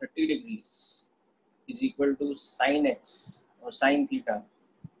 tan 30 degrees is equal to sin x or sin theta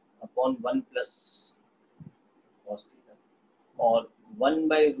upon 1 plus cos theta, or 1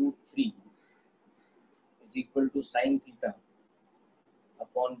 by root 3 is equal to sin theta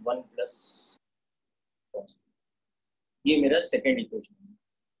upon 1 plus cos theta. ये मेरा second equation है.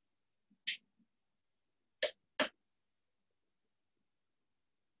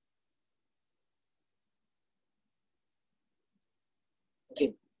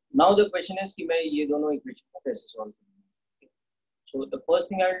 Okay, now the question is कि मैं ये दोनों equation को कैसे solve करूंगा. So the first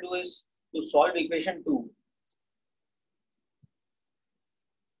thing I will do is to solve equation 2.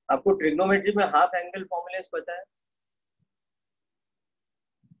 आपको ट्रिग्नोमेट्री में हाफ एंगल फॉर्मूलेस पता है?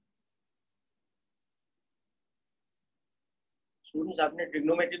 स्टूडेंट्स, आपने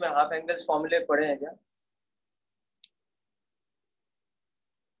ट्रिग्नोमेट्री में हाफ एंगल्स फॉर्मूले पढ़े हैं क्या?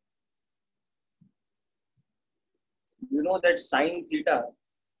 You know that sin theta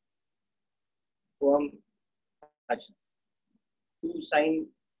को हम अच्छा 2 sin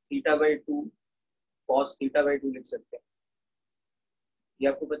theta by 2 cos theta by 2 लिख सकते हैं. ये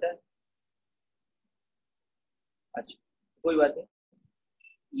आपको पता है? अच्छा, कोई बात नहीं,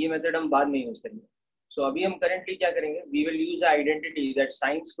 ये मेथड हम बाद में यूज करेंगे. सो अभी हम करेंटली क्या करेंगे? We will use identity that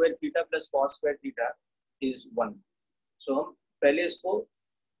sin square theta plus cos square theta is 1. सो हम पहले इसको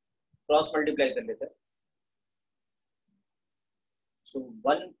क्रॉस मल्टीप्लाई कर लेते हैं. सो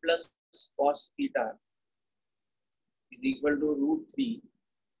 1 plus cos theta is equal to root 3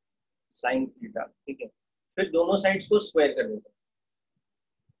 sin theta. ठीक है, फिर दोनों साइड्स को स्क्वायर कर देते हैं.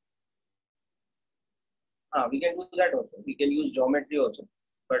 हाँ, we can do that also. We can use geometry also,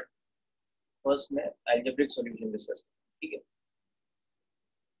 but first मैं algebraic solution discuss. ठीक है,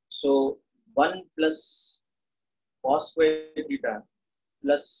 so 1 plus cos square theta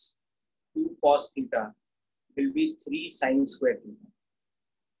plus 2 cos theta will be 3 sin square theta.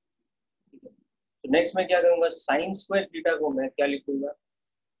 ठीक है, तो नेक्स्ट मैं क्या करूंगा? sin square theta को मैं क्या लिखूंगा?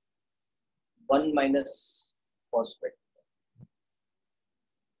 1 minus cos square.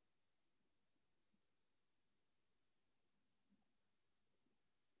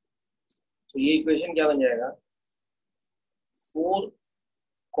 तो ये इक्वेशन क्या बन जाएगा? 4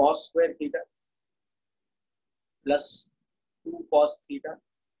 cos square theta plus 2 cos theta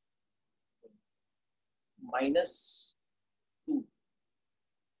minus 2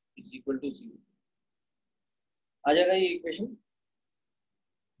 is equal to 0। आ जाएगा ये इक्वेशन।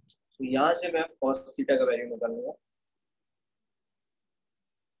 तो यहाँ से मैं cos थीटा का वैल्यू निकाल लूंगा।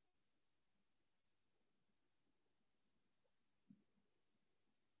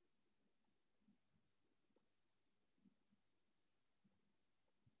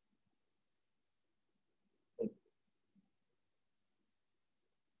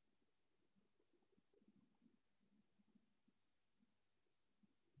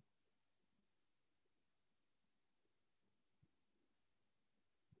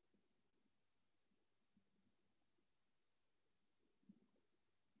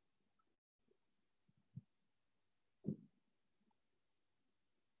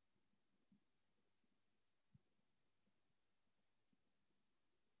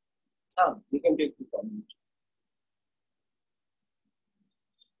 हाँ, we can take the problem.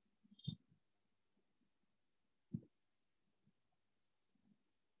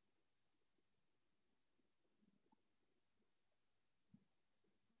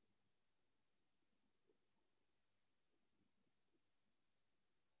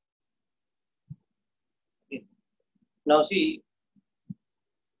 Okay. Now see,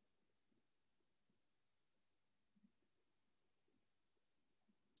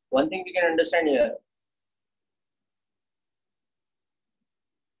 one thing we can understand here,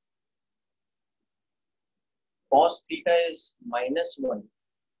 cos theta is -1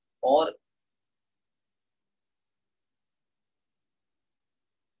 और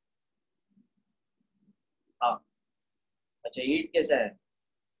हाफ। अच्छा, 8 कैसा है?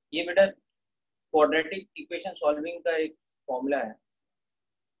 ये बेटा क्वाड्रेटिक इक्वेशन सॉल्विंग का एक फॉर्मूला है,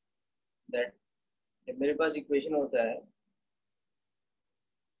 दैट जब मेरे पास इक्वेशन होता है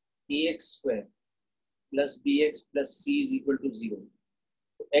ax² plus bx plus c is equal to 0,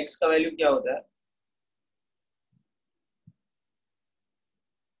 तो x का वैल्यू क्या होता है?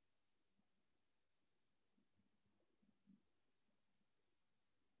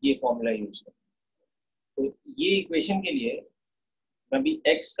 ये फॉर्मूला यूज कर। तो ये इक्वेशन के लिए मैं अभी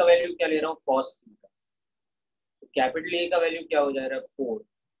x का वैल्यू क्या ले रहा हूँ? cos theta. तो कैपिटल A का वैल्यू क्या हो जाएगा? 4,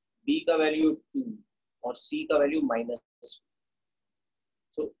 B का वैल्यू 2 और C का वैल्यू -2।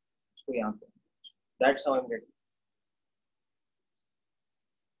 सो इसको यहाँ पे, that's how I am getting.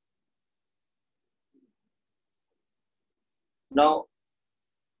 Now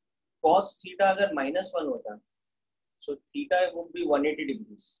cos theta अगर -1 होता, so theta would be 180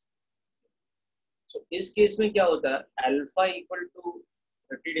 degrees. सो इस केस में क्या होता है? Alpha equal to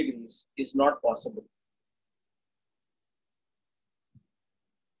 30 degrees is not possible.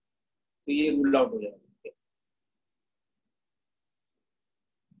 तो ये रूल आउट हो जाएगा।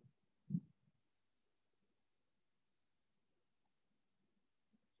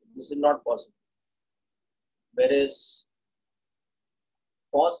 This is not possible. Whereas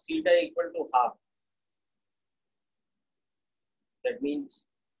cos theta equal to half, that means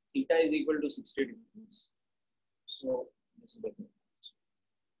theta is equal to 60 degrees. So this is the thing.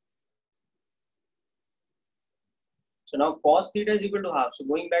 So now cos theta is equal to half. So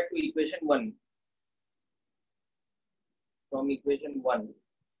going back to equation 1, from equation 1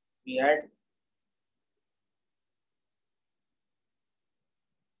 we had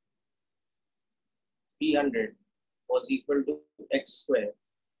 (300) was equal to x square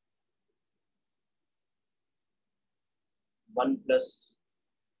 1 plus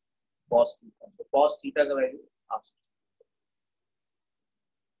cos theta. So cos theta का value half.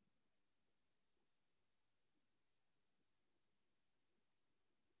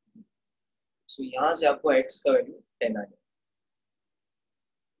 So यहाँ से आपको x का value 10 आ जाएगा।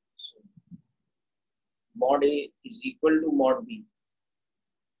 So mod A is equal to mod B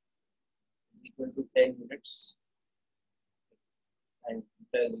is equal to 10 units and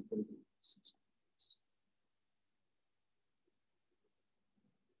theta is equal to 6.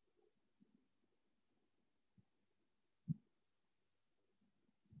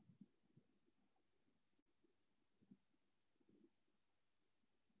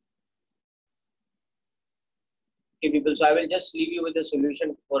 Okay, people. So I will just leave you with the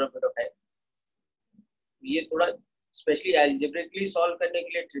solution for a bit of time. ये थोड़ा specially algebraically solve करने के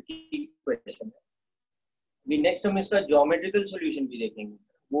लिए tricky question है। अभी next हम इसका geometrical solution भी देखेंगे,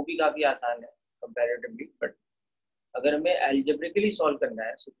 वो भी काफी आसान है कंपैरेटिवली, बट अगर हमें algebraically सॉल्व करना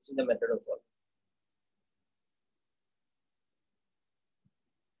है, so this is the method of solve.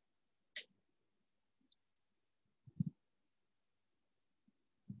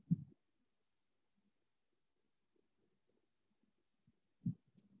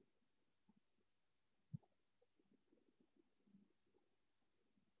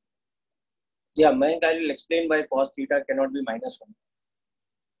 Yeah, I will explain why cos theta cannot be -1.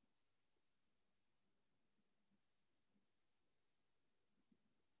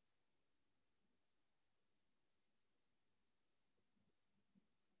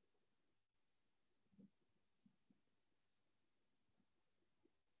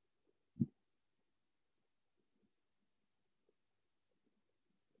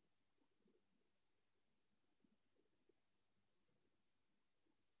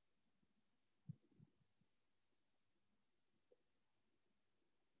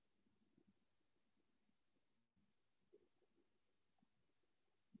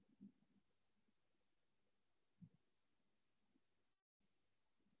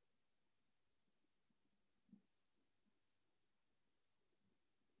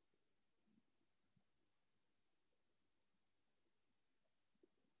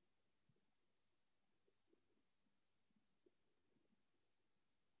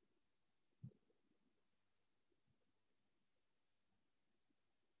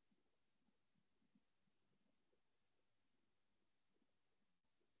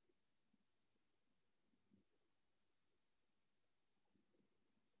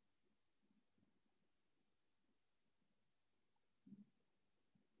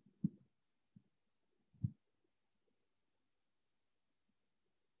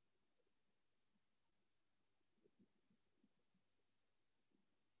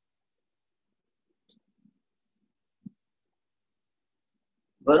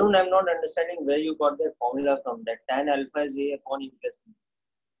 Varun, I'm not understanding where you got that formula from, that tan alpha is A upon E plus B.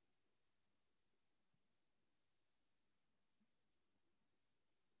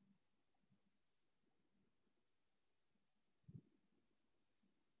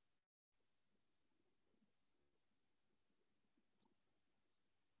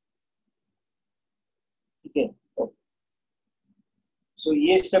 Okay. Okay. So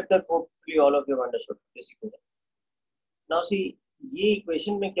ये step तक hopefully all of you have understood this equation. Now see, ये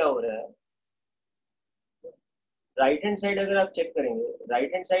equation में क्या हो रहा है? Right hand side अगर आप चेक करेंगे,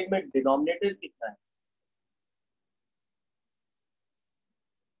 राइट हैंड साइड में डिनोमिनेटर कितना है?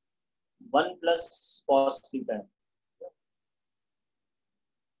 1 plus cos theta है.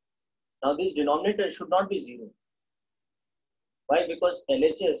 Now this denominator should not be 0. Why? Because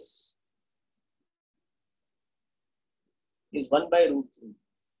LHS is 1 by root 3.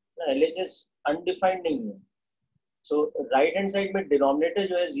 LHS undefined नहीं है. So right hand side में denominator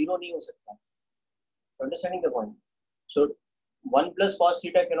जो है 0 नहीं हो सकता. Understanding the point? So 1 plus cos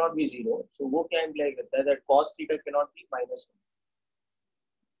theta cannot be 0. So वो क्या imply करता है? That cos theta cannot be minus 1.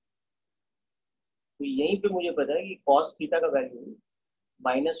 तो यहीं पे मुझे पता है कि cos theta का वैल्यू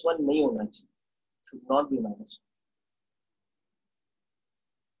 -1 नहीं होना चाहिए. Should not be -1.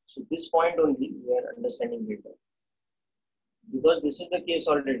 So this point only we are understanding better. Because this is the case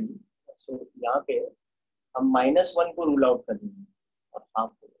already. So यहाँ पे हम -1 को रूल आउट कर देंगे और हाफ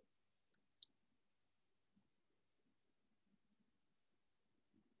को.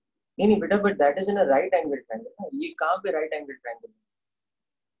 नहीं बेटा, but that is in a right angle triangle. ये कहाँ पे राइट एंगल ट्रायंगल है?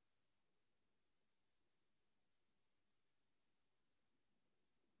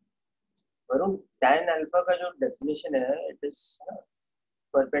 वरुण, tan अल्फा का जो डेफिनेशन है, it is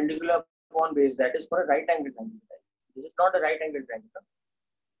perpendicular upon base, that is for a right angle triangle. This is not a right angle triangle.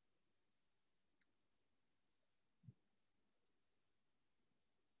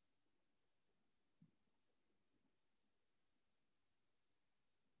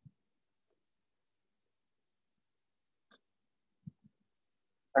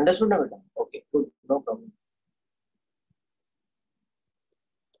 Understood ना बेटा? Okay, good, no problem.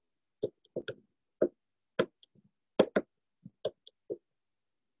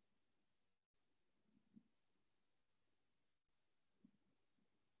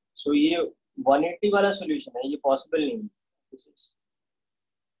 So ये 180 वाला solution है, ये possible नहीं है. This is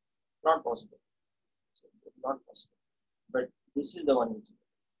not possible. Not possible. But this is the one.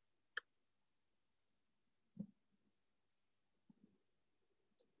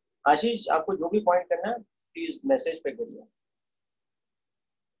 आशीष, आपको जो भी पॉइंट करना है प्लीज मैसेज पे करिए.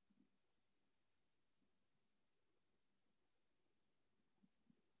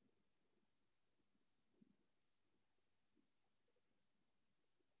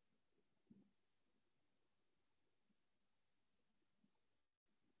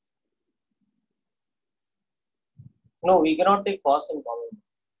 No, we cannot take cos in common.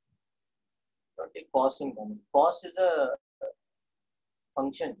 Not take cos in common. Cos is a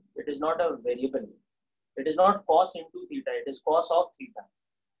function. It is not a variable. It is not cos into theta. It is cos of theta.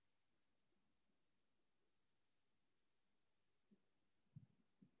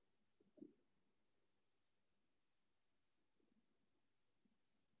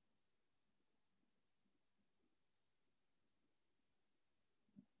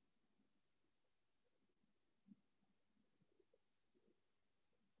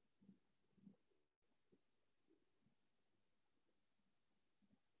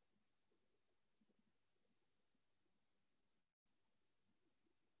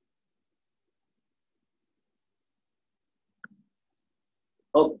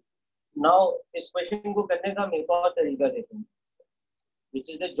 Okay. Now इस question को करने का हम एक और तरीका देखेंगे, which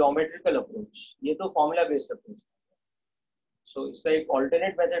is the geometrical approach. ये तो formula based approach. So इसका एक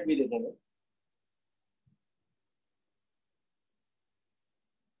alternate method भी देखेंगे.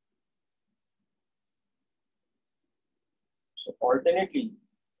 So alternately,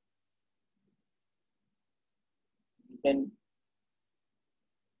 we can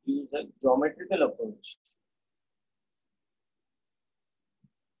use a geometrical approach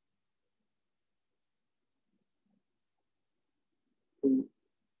to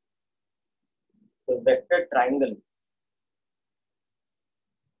the vector triangle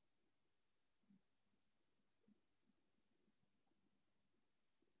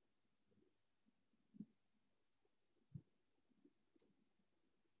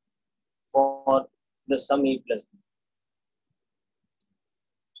for the sum A plus B.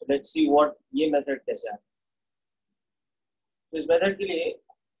 So let's see what ये method कैसे है. So इस method के लिए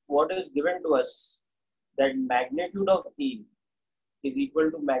what is given to us, that magnitude of E is equal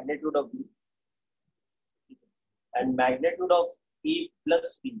to magnitude of B, and magnitude of E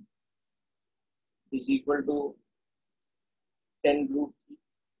plus B is equal to 10 root 3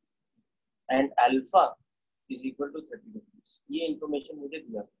 and alpha is equal to 30 degrees. ये information मुझे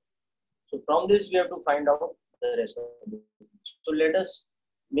दिया. So from this we have to find out the rest of the. So let us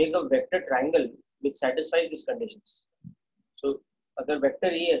make a vector triangle which satisfies these conditions. So अगर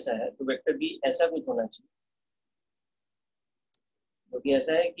vector A ऐसा है तो vector B ऐसा कुछ होना चाहिए, क्योंकि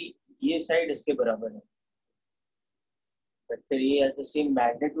ऐसा है कि ये साइड इसके बराबर है. Vector A has the same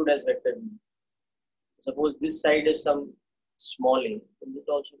magnitude as vector B. Suppose this side is some small a, then this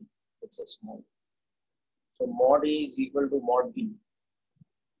also it's a small. So mod A is equal to mod B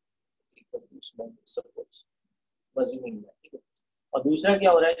is equal to small. Suppose assuming that. ठीक है. और दूसरा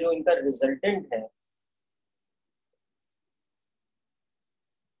क्या हो रहा है, जो इनका रिजल्टेंट है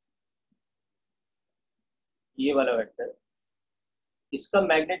ये वाला वेक्टर, इसका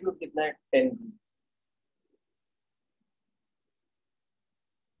मैग्नीट्यूड कितना है 10 B.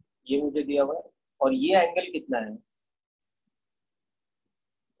 ये मुझे दिया हुआ है और ये एंगल कितना है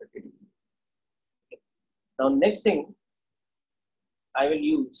 30 degree. Now next thing I will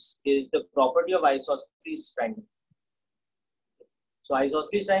use is the property of isosceles triangle. So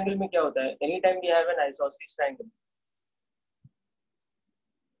isosceles triangle में क्या होता है, anytime we have an isosceles triangle,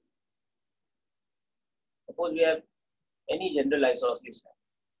 suppose we have any general isosceles triangle,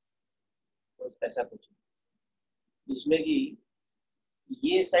 तो ऐसा कुछ जिसमें कि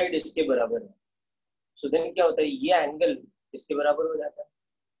ये साइड इसके बराबर है. सो देन क्या होता है, ये एंगल इसके बराबर हो जाता है,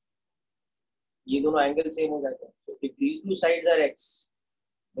 ये दोनों एंगल सेम हो जाते हैं. So if these two sides are x,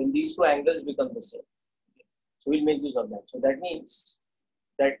 then these two angles become the same. So we'll make use of that. So that means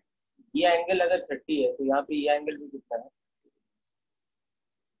that ये एंगल अगर 30 है तो यहाँ पे ये एंगल भी कितना है.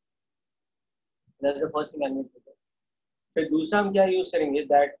 That's the first thing I need to do. फिर दूसरा हम क्या यूज करेंगे,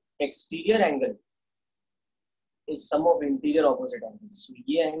 that exterior angle is sum of interior opposite angles. So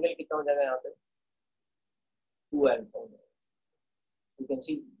ये एंगल कितना हो जाएगा यहाँ पे 2 alpha हो जाएगा. You can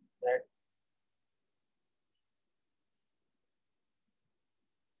see that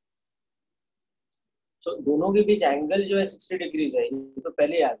so दोनों के बीच एंगल जो है 60 डिग्रीज है, ये तो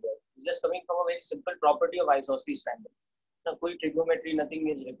पहले आ गया. Just coming from a very simple property of isosceles triangle. ना कोई trigonometry, nothing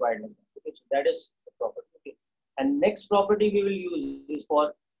is required. Okay, so that is the property. Okay, and next property we will use is for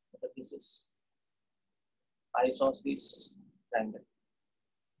this is isosceles triangle.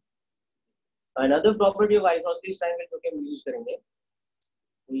 Another property of isosceles triangle जो कि हम use करेंगे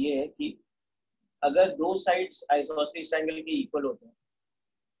वो ये है कि अगर दो साइड्स isosceles triangle के इक्वल होते हैं,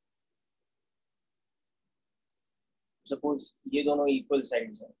 सपोज ये दोनों इक्वल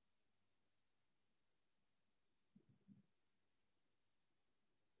साइड्स हैं,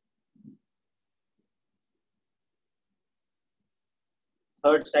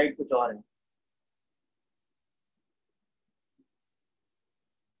 थर्ड साइड कुछ और है,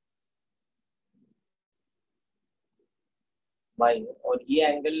 y, और ये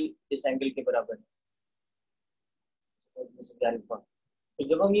एंगल इस एंगल के बराबर है, और दिस इज अल्फा. तो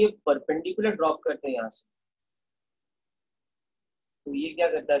जब हम ये परपेंडिकुलर ड्रॉप करते हैं यहाँ से, तो ये क्या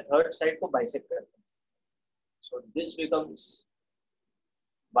करता है, थर्ड साइड को बाइसेक्ट करता है. सो दिस बिकम्स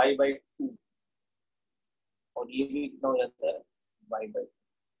y/2 और ये भी कितना हो जाता है y/2.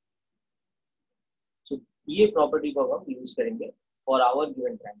 सो ये प्रॉपर्टी को हम यूज करेंगे for our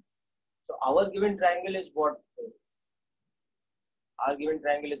given triangle. So our given triangle is what, our given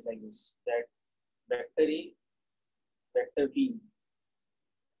triangle is like this, that vector A, vector B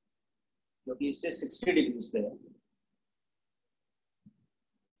जो कि इससे 60 डिग्रीज पे है.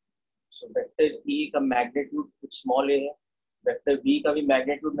 सो वेक्टर E का मैग्नीट्यूड कुछ स्मॉल a है, वेक्टर B का भी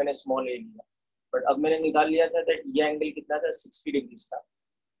मैग्नीट्यूड मैंने स्मॉल a लिया, बट अब मैंने निकाल लिया था दैट ये एंगल कितना था 60 डिग्रीज का.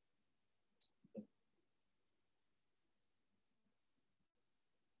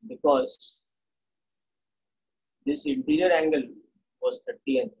 Because this interior angle was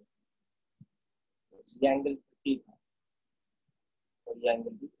 30 and 30. ये एंगल 30 था और ये एंगल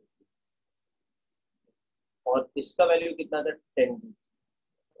भी 30, और इसका वैल्यू कितना था 10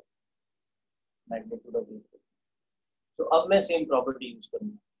 मैग्नीट्यूड ऑफ इट. तो अब मैं सेम प्रॉपर्टी यूज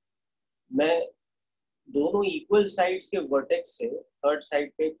करूंगा. मैं दोनों इक्वल साइड्स के वर्टेक्स से थर्ड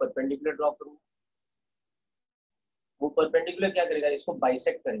साइड पे परपेंडिकुलर ड्रॉ करूंगा. वो परपेंडिकुलर क्या करेगा, इसको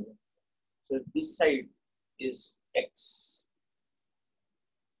बाइसेक्ट करेगा. So this side is x,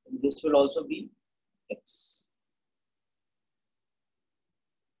 this will also be x.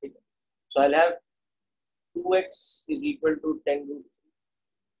 So I'll have 2x is equal to 10 root 3.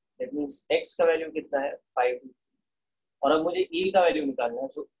 That means x का वैल्यू कितना है 5 root 3. और अब मुझे e का वैल्यू निकालना है.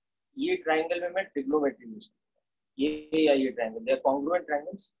 सो ये ट्राइंगल में मैं ट्रिग्नोमेट्री यूज करूंगा, ये या ये triangle, they are congruent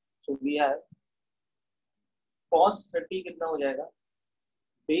triangles. So we have cos 30 कितना हो जाएगा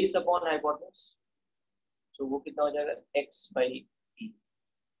बेस अपॉन हाइपोटेनस, सो वो कितना हो जाएगा x by e।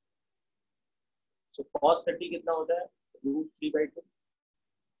 So cos 30 कितना होता है √3/2,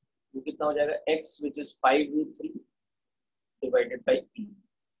 वो कितना हो जाएगा x which is 5√3 divided by e।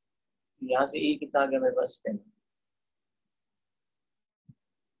 यहाँ से e कितना आ गया मेरे पास 10।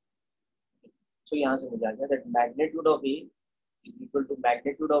 सो यहाँ से मुझे आ गया that magnitude of a is equal to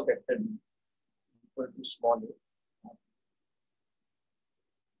magnitude of vector b equal to small a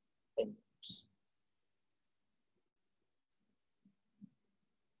 10।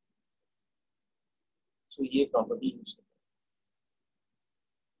 सो ये प्रॉपर्टी यूज करते हैं।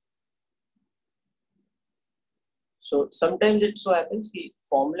 So sometimes it so happens कि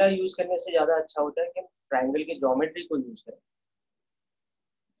फॉर्मूला यूज करने से ज्यादा अच्छा होता है कि हम ट्रायंगल के ज्योमेट्री को यूज करें।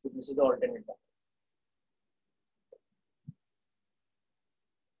 So this is the alternate method.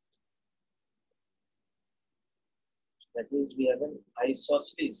 That means we have an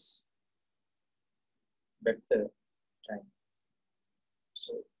isosceles vector triangle.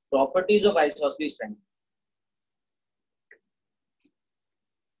 So properties of isosceles triangle.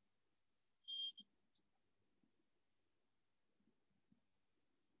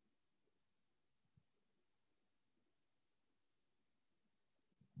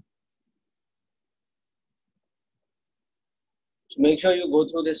 So make sure you go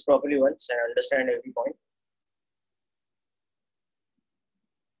through this properly once and understand every point.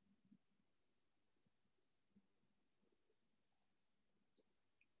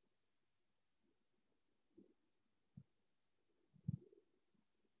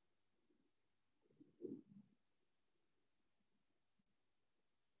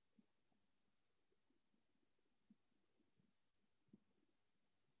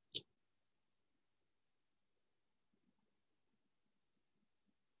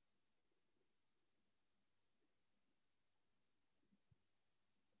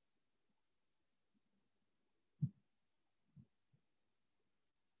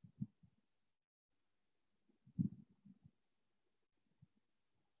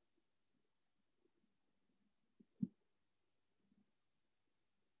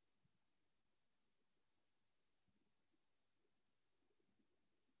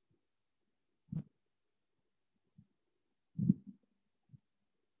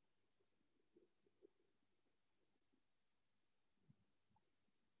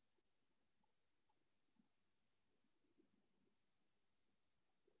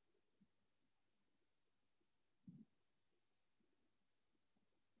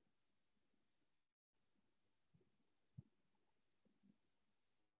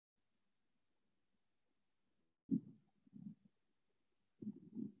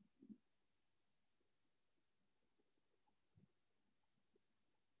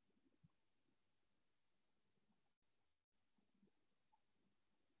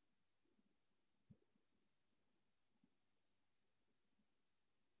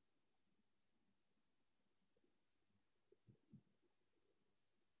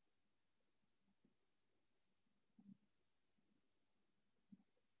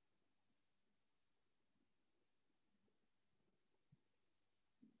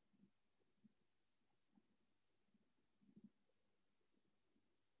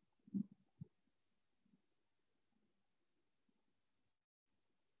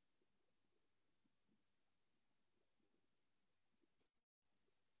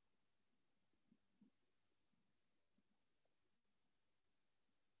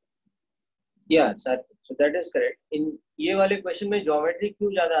 Yeah, so that is correct. In ये वाले question में geometry क्यों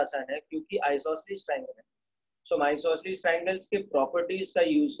ज्यादा आसान है क्योंकि isosceles triangle है। सो हम आइसोसेलेस ट्रायंगल्स के प्रॉपर्टीज का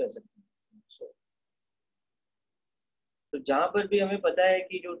यूज कर सकते हैं। तो जहां पर भी हमें पता है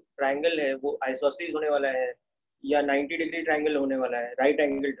कि जो ट्रायंगल है वो आइसोसेलेस होने वाला है या 90 डिग्री ट्रायंगल होने वाला है, राइट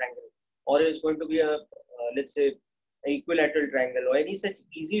एंगल ट्रायंगल, और is going to be a let's say equilateral triangle और any such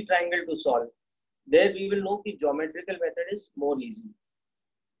easy triangle to solve, there we will know कि geometrical method is more easy.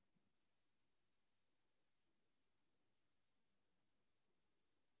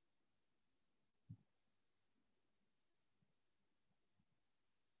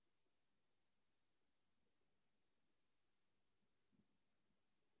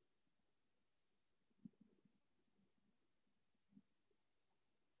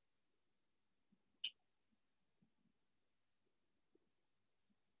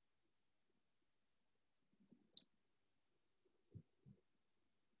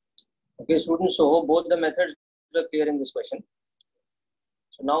 Okay, students, so hope both the methods are clear in this question.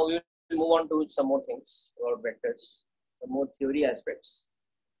 So now we will move on to some more things about vectors, the more theory aspects.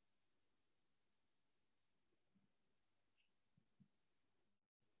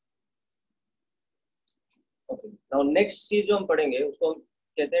 Okay, now next चीज जो हम पढ़ेंगे उसको हम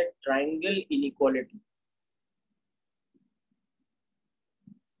कहते हैं triangle inequality.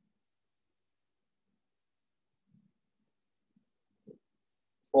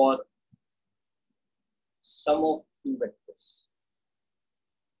 For sum of two vectors.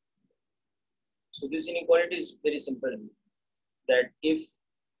 So this inequality is very simple, that if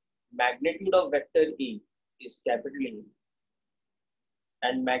magnitude of vector E is capital E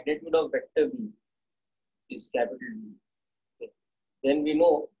and magnitude of vector B is capital B, okay, then we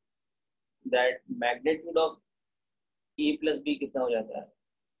know that magnitude of E plus B कितना हो जाता है?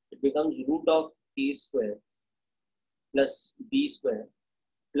 It becomes root of E square plus B square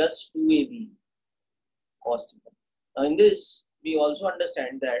plus 2AB cos theta. Now in this we also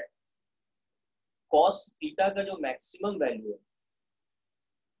understand that cos theta का जो maximum value है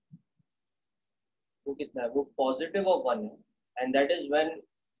वो कितना है? वो positive of 1 है, and that is when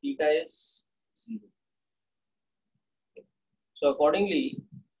theta is 0. Okay. So accordingly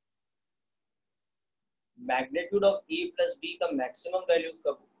magnitude of E plus B का maximum value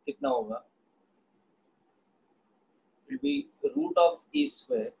कब कितना होगा? It will be root of E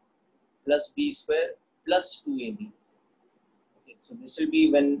square plus B square plus 2AB. Okay, so this will be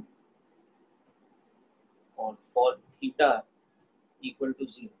when, or for theta equal to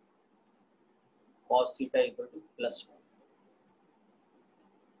 0, cos theta equal to plus 1.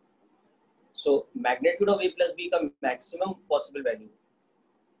 So magnitude of A plus B का maximum possible value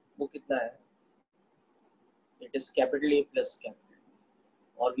वो कितना है? It is capital A plus capital B,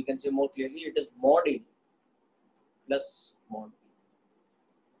 or we can say more clearly it is mod A plus mod B.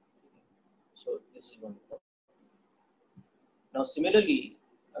 So this is one. Now similarly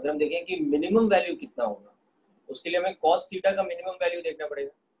अगर हम देखें कि minimum value कितना होगा, उसके लिए हमें cos थीटा का मिनिमम वैल्यू देखना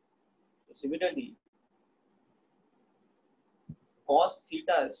पड़ेगा. तो similarly cos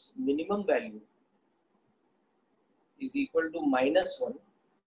theta's minimum value is equal to -1,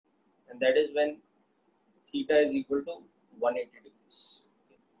 and that is when theta is equal to 180 degrees.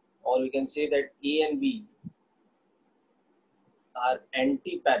 Or we can say that A and B are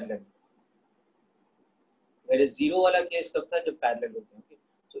anti-parallel. Whereas 0 वाला case कब था? जब parallel होते हैं.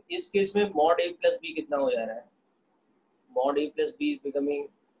 So इस case में mod A plus B कितना हो जा रहा है? Mod A plus B is becoming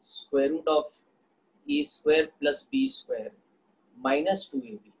square root of A square plus B square minus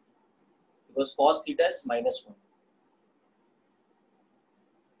 2AB, because cos theta is -1.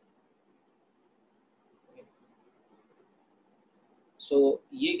 Okay. So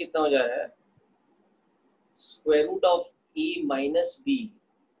ये कितना हो जा रहा है? Square root of A minus B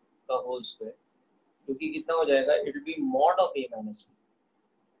का whole square, क्योंकि कितना हो जाएगा? It will be mod of A minus B.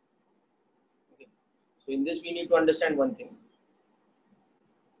 Okay. So in this we need to understand one thing,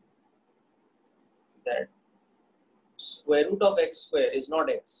 that square root of x square is not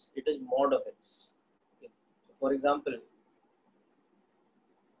x, it is mod of x. Okay. So for example,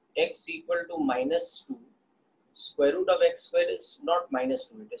 x equal to -2, square root of x square is not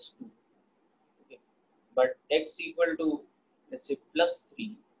 -2, it is 2. Okay. But x equal to, let's say,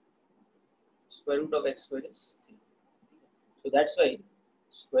 +3, square root of x square is 3. So that's why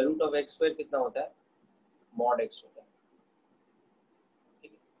square root of x square कितना होता है? Mod x होता है.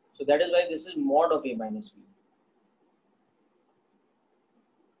 Okay. So that is why this is mod of A minus B.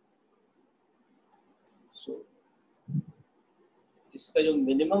 So इसका जो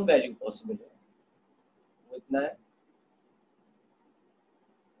minimum value possible है वो इतना है.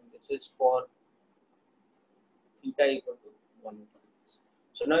 This is for theta equal to 1.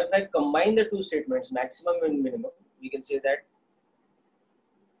 So now if I combine the two statements, maximum and minimum, we can say that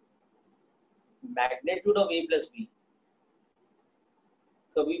magnitude of A plus B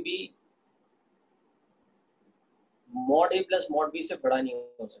कभी भी mod A plus mod B से बड़ा नहीं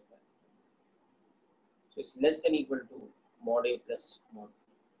हो सकता. So it's less than equal to mod A plus mod B.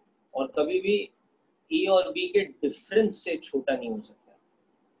 और कभी भी A और B के डिफरेंस से छोटा नहीं हो सकता.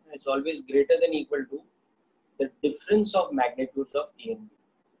 It's always greater than equal to the difference of magnitudes of A and B.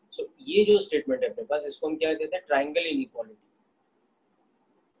 So ये जो स्टेटमेंट है अपने पास, इसको हम क्या कहते हैं? Triangle inequality.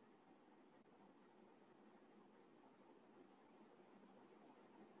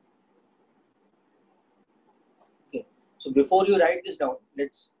 Okay. So before you write this down,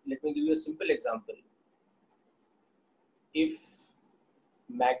 let me give you a simple example. If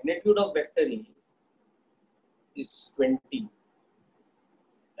magnitude of vector E is 20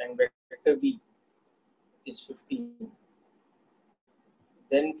 and vector B is 15,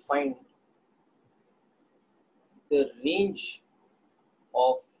 then find the range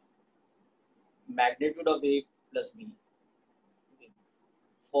of magnitude of A plus B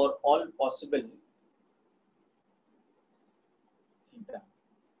for all possible theta.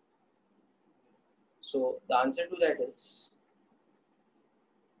 So the answer to that is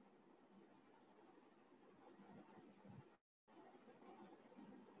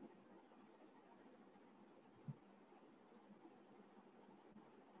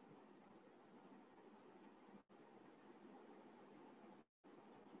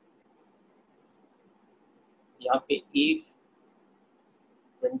यहाँ पे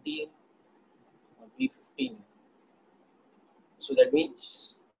A20 है और B15 है. So that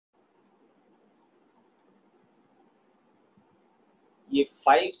means ये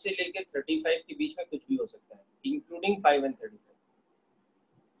 5 से लेके 35 के बीच में कुछ भी हो सकता है, including 5 and 35.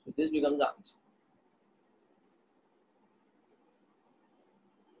 So this becomes the answer.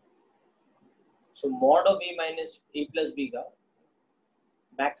 So mod of A minus A plus B का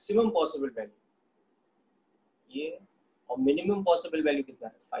maximum possible value ये और minimum possible value कितना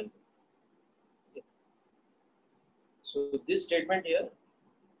है 5. So this statement here,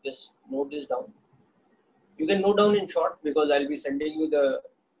 just note this down. You can note down in short because I'll be sending you the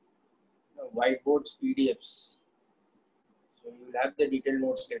whiteboards PDFs. So you will have the detailed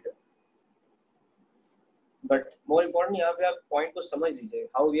notes later. But more important, यहाँ पे आप point को समझ लीजिए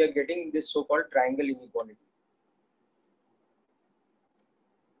how we are getting this so-called triangle inequality.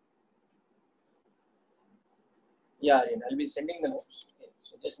 Yeah, Aryan, I'll be sending the notes. Okay.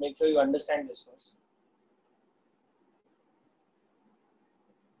 So just make sure you understand this first.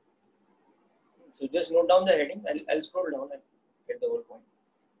 So just note down the heading. I'll scroll down and get the whole point.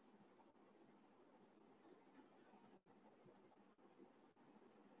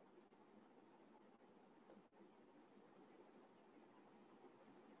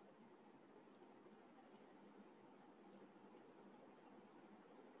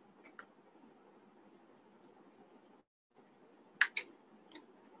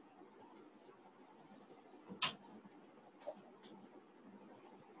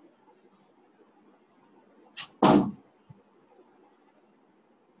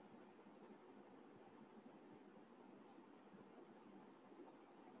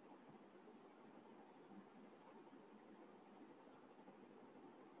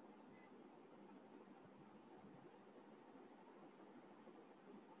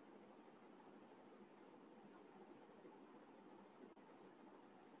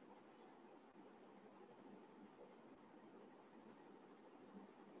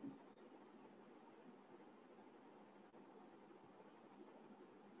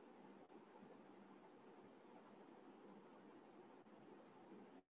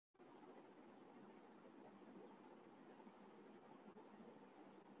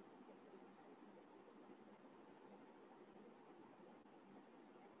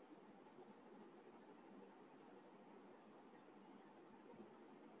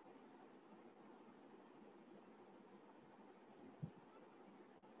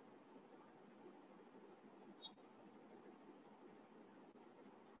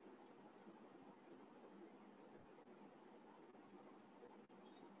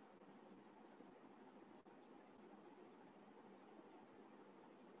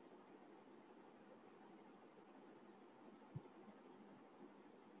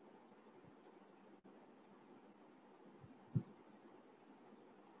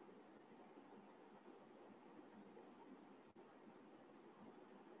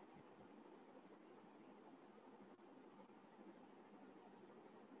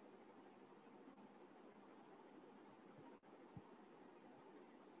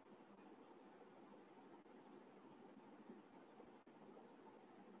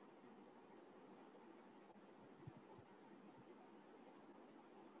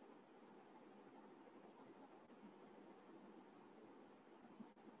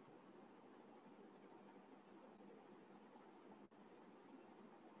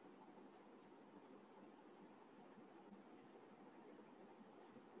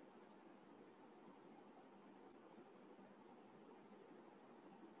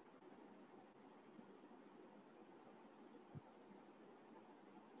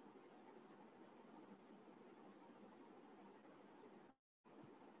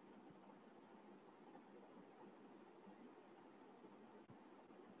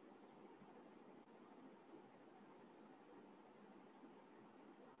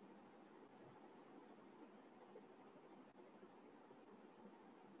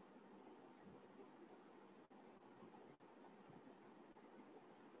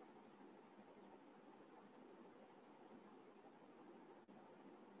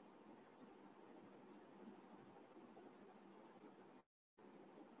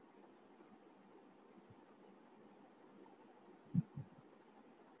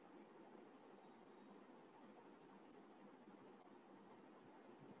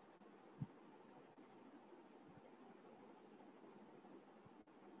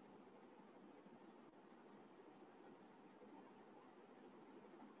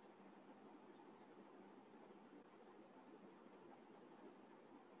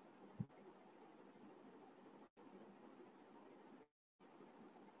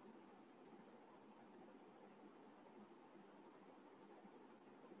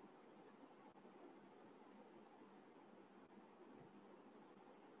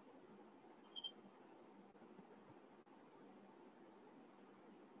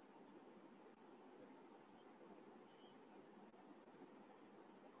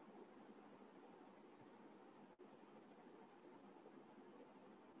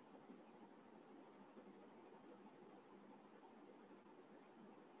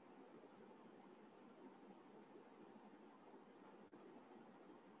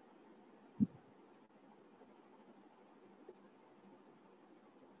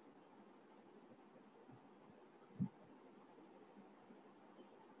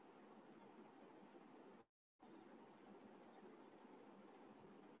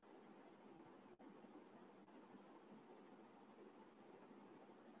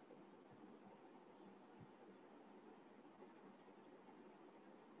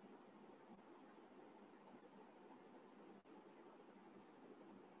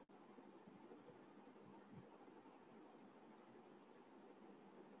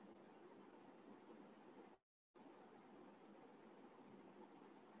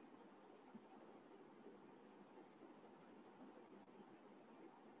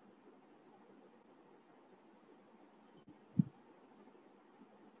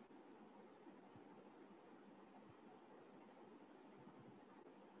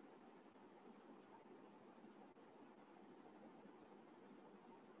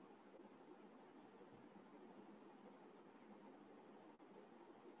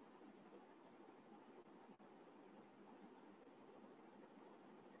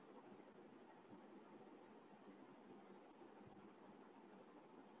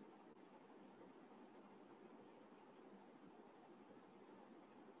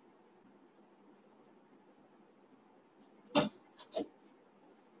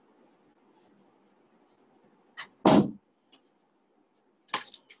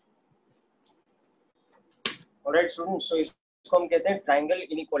 Alright students, so इसको हम कहते हैं triangle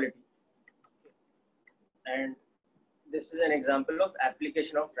inequality, and this is an example of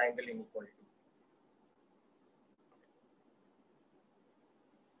application of triangle inequality.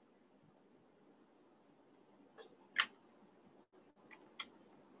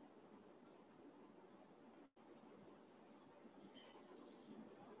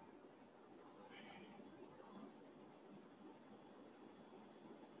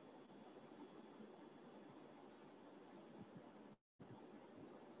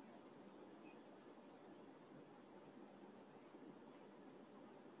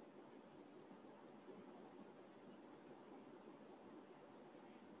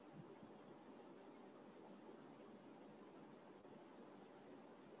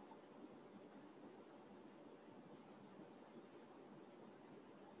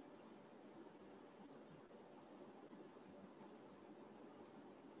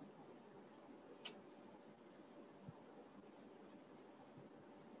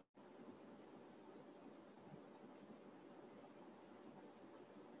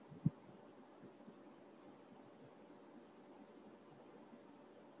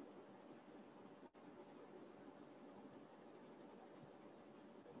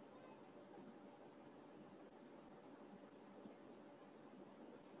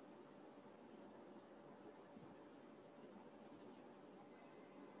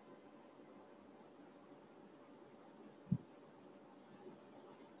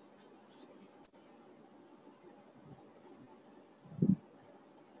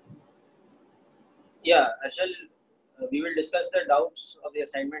 Yeah, Ashal, we will discuss the doubts of the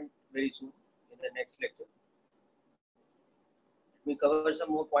assignment very soon in the next lecture. We cover some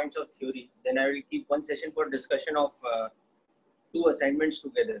more points of theory. Then I will keep one session for discussion of two assignments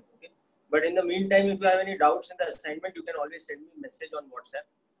together. Okay. But in the meantime, if you have any doubts in the assignment, you can always send me a message on WhatsApp.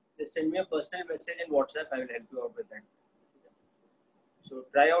 Just send me a personal message in WhatsApp. I will help you out with that. So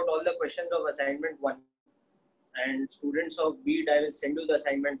try out all the questions of assignment 1, and students of BEAD, I will send you the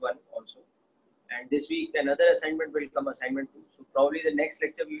assignment 1 also. And this week another assignment will come, assignment 2. So probably the next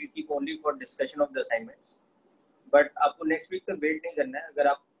lecture we will keep only for discussion of the assignments. But आपको next week तक wait नहीं करना है. अगर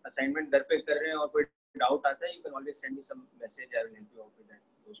आप assignment घर पे कर रहे हैं और कोई doubt आता है, you can always send me some message. I will help you out with that,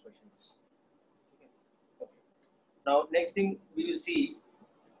 those questions. Okay. Now next thing we will see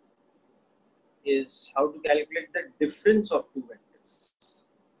is how to calculate the difference of two vectors.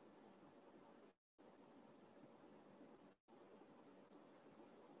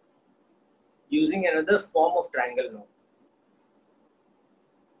 Using another form of triangle law.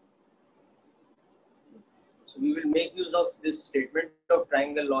 So we will make use of this statement of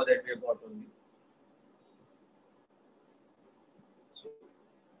triangle law that we have got only. So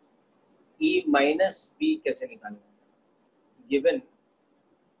E minus B कैसे निकालेंगे? Given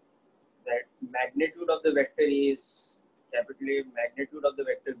that magnitude of the vector A is capital A, magnitude of the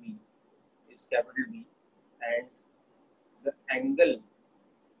vector B is capital B, and the angle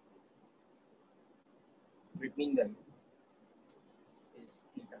between them is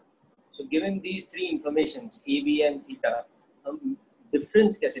theta. So given these three informations, A, B and theta, हम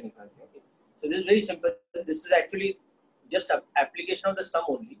difference कैसे निकालते हैं? Okay. So this is very simple. This is actually just an application of the sum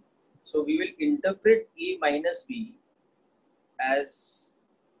only. So we will interpret A minus B as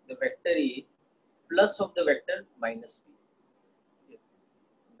the vector A plus of the vector minus B, okay,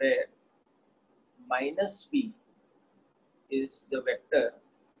 where minus B is the vector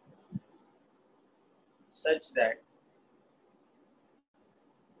such that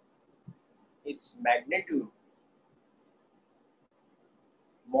its magnitude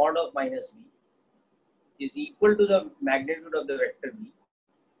mod of minus B is equal to the magnitude of the vector B,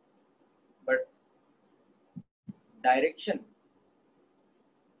 but direction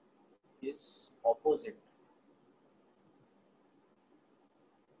is opposite.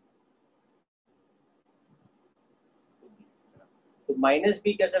 So minus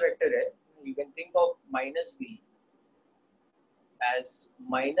B कैसा vector है? You can think of minus B as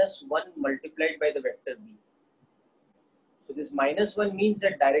minus 1 multiplied by the vector B. So this minus 1 means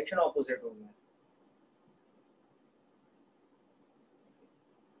that direction opposite हो गया.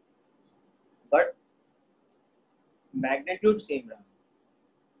 But magnitude same रहा.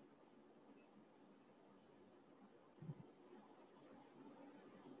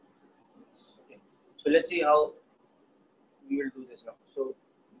 Okay. So let's see how we will do this now. So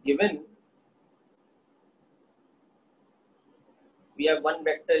given we have one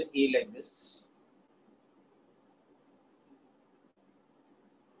vector A like this,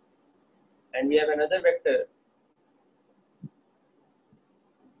 and we have another vector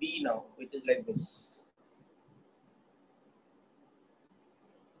B now, which is like this.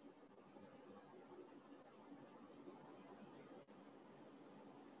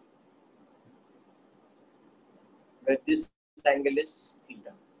 where this angle is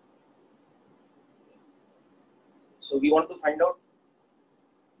theta. So we want to find out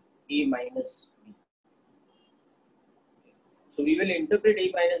A minus B. So we will interpret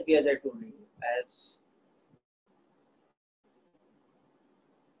A minus B, as I told you, as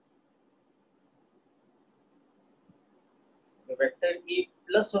the vector A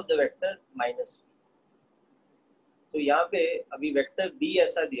plus of the vector minus B. तो यहाँ पे अभी vector B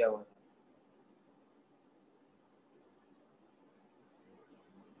ऐसा दिया हुआ था,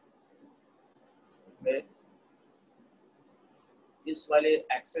 में इस वाले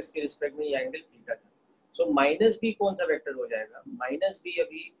एक्सेस के रिस्पेक्ट में ये एंगल थीटा था. सो माइनस बी कौन सा वेक्टर हो जाएगा? माइनस बी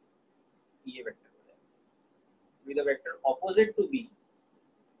अभी ये वेक्टर हो जाएगा, with the vector opposite to be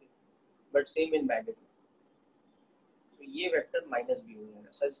but same in magnitude. तो ये वेक्टर माइनस बी हो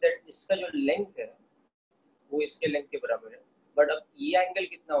जाएगा सच दैट इसका जो लेंथ है वो इसके लेंथ के बराबर है. बट अब ये एंगल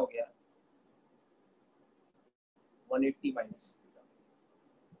कितना हो गया? 180 माइनस.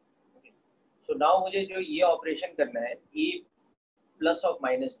 सो नाउ मुझे जो ये ऑपरेशन करना है, ए प्लस ऑफ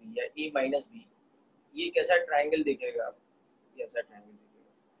माइनस बी या ए माइनस बी, ये कैसा ट्रायंगल दिखेगा? ये ऐसा ट्रायंगल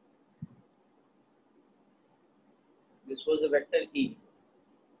दिखेगा. This was the vector E,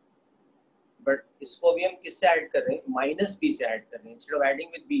 but इसको भी हम किससे ऐड कर रहे हैं? माइनस बी से ऐड कर रहे हैं. Instead of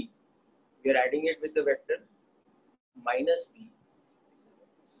adding with B, we are adding it with the vector minus B.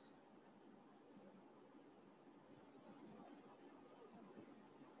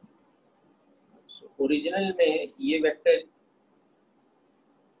 Original में ये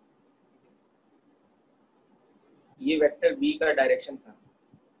वेक्टर बी का डायरेक्शन था,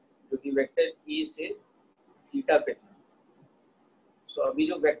 जो कि वेक्टर ए से थीटा पे था. सो अभी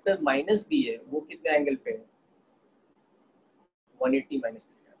जो वेक्टर माइनस बी है वो कितने एंगल पे है? 180 माइनस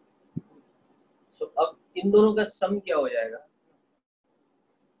थीटा. सो अब इन दोनों का सम क्या हो जाएगा?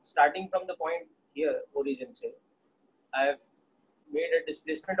 Starting from the point here origin से, I have made a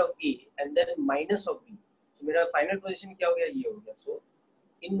displacement of A and then minus of B. So मेरा फाइनल पोजीशन क्या हो गया? ये हो गया. सो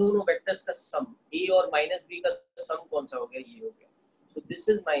इन दोनों वेक्टर्स का सम, A और माइनस B का सम कौन सा हो गया? ये हो गया. So this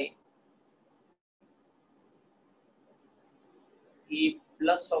is my A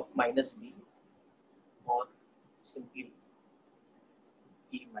plus of minus B और सिंपली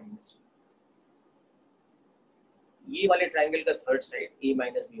A माइनस B. ये वाले ट्रायंगल का third side A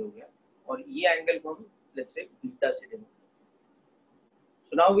minus B हो गया और ये एंगल को हम लेट्स से बीटा से denote.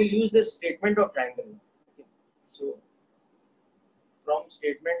 So now we'll use this statement of triangle. Okay. So from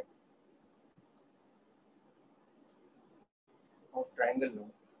statement of triangle law,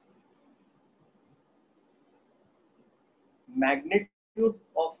 magnitude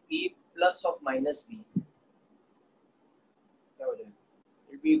of A plus of minus B क्या हो जाएगा?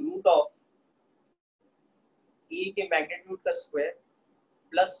 It will be root of A के magnitude का square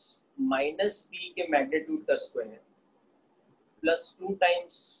plus minus B के magnitude का square plus 2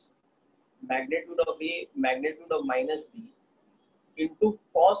 times magnitude of A, magnitude of minus B into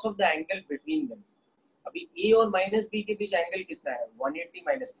cos of the angle between them. अभी A और minus B के बीच angle कितना है? 180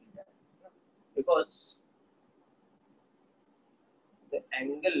 minus theta. Because the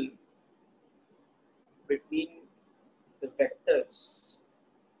angle between the vectors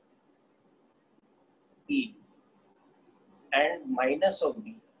E and minus of B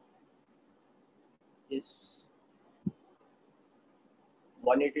is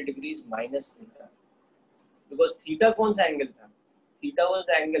 180 degrees minus theta. Because theta कौन सा angle था? Theta was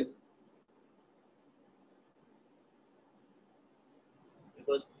the angle.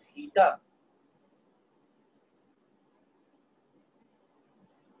 Because theta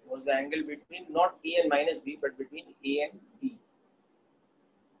was the angle between not A and minus B, but between A and B.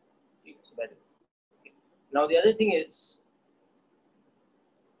 Okay, so that is. Okay. Now the other thing is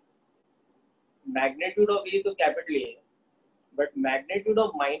magnitude of A तो capital A है. But magnitude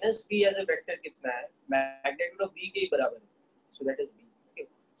of minus B as a vector कितना है? Magnitude of B के ही बराबर है. So that is B. Okay.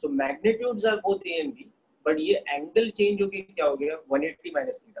 So magnitudes are both A and B, but ये angle change होके क्या हो गया? 180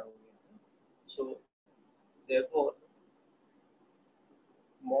 minus theta हो गया. So therefore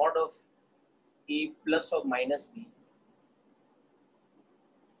mod of A plus of minus B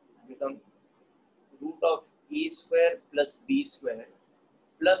become root of A square plus B square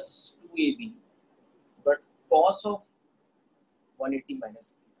plus 2AB, but cos of 180 minus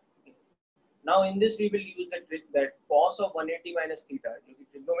theta. Okay. Now in this we will use the trick that cos of 180 minus theta, जो कि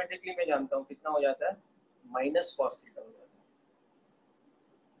trigonometrically मैं जानता हूँ कितना हो जाता है? minus cos theta हो जाता है.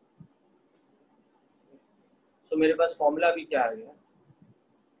 So मेरे पास फॉर्मूला भी क्या आ गया?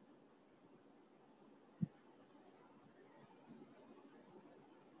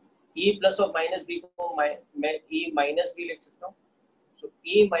 A plus of minus B को मैं A minus B लिख सकता हूँ. So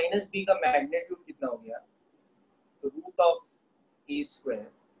A minus B का मैग्नीट्यूड कितना हो गया? root of a square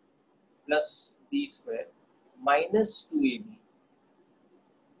plus b square minus 2ab,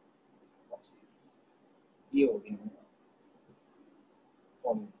 ये हो गया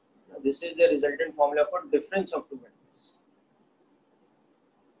formula. This is the resultant formula for difference of two vectors.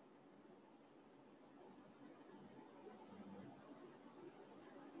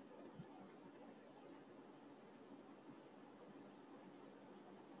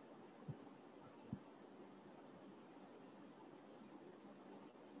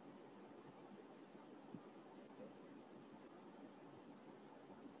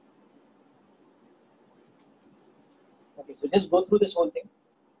 Okay, so just go through this whole thing.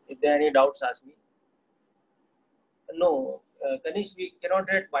 If there are any doubts, ask me. No, Kanish, we cannot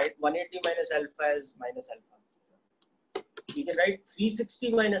write 180 minus alpha as minus alpha. We can write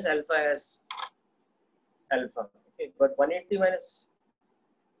 360 minus alpha as alpha. Okay, but 180 minus.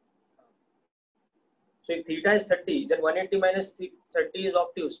 So if theta is 30, then 180 minus 30 is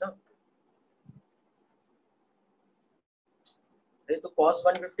obtuse, no? तो cos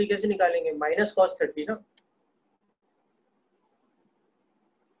 150 कैसे निकालेंगे? Minus cos 30, no?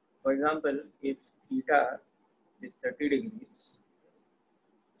 For example, if theta is 30 degrees,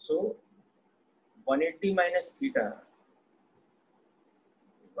 so 180 minus theta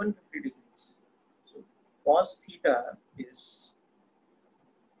 150 degrees. So cos theta is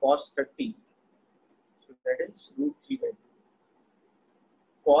cos 30. So that is root 3 by 2.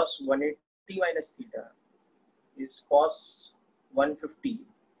 Cos 180 minus theta is cos 150.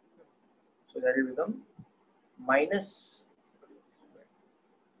 So that will become minus.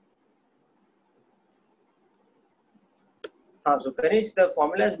 So Ganesh, the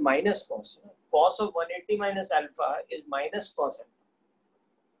formula is minus cos. Cos of 180 minus alpha is minus cos alpha.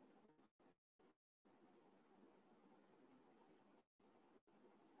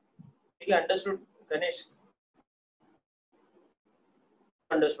 You understood, Ganesh?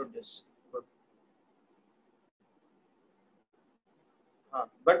 Understood this. Good.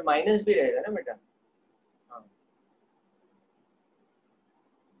 But minus भी रहेगा ना बेटा?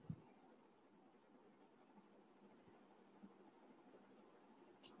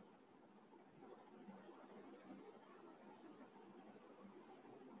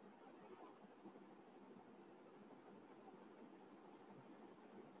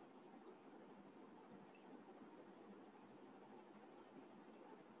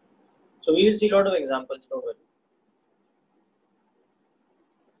 So we will see a lot of examples. Don't worry.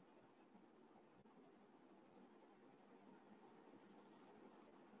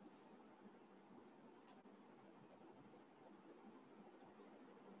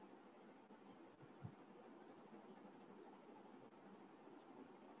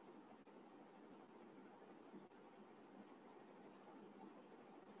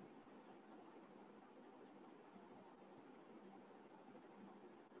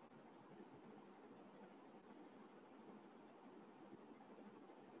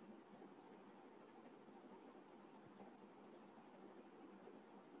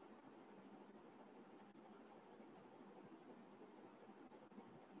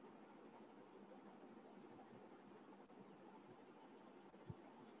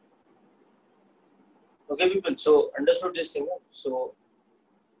 Okay, people. So understood this thing. So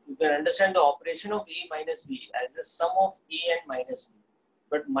you can understand the operation of A minus B as the sum of A and minus B.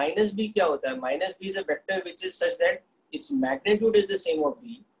 But minus B क्या होता है? Minus B is a vector which is such that its magnitude is the same of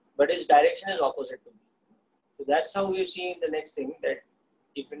B, but its direction is opposite to B. So that's how we see in the next thing that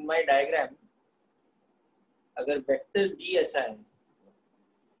if in my diagram अगर vector B ऐसा है,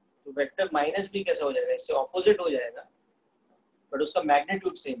 तो vector minus B कैसा हो जाएगा? इससे opposite हो जाएगा, but उसका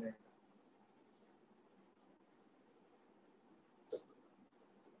magnitude same है.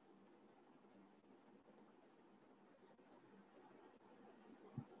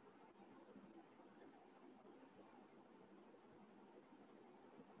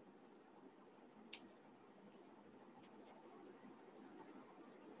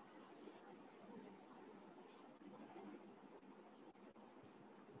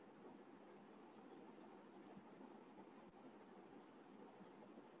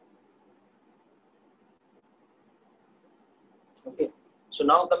 Okay, so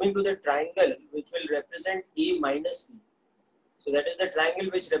now coming to the triangle which will represent A minus B. So that is the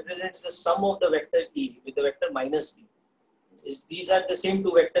triangle which represents the sum of the vector E with the vector minus B. These are the same two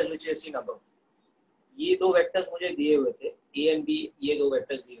vectors which you have seen above. ये दो vectors मुझे दिए हुए थे, A and B, ये दो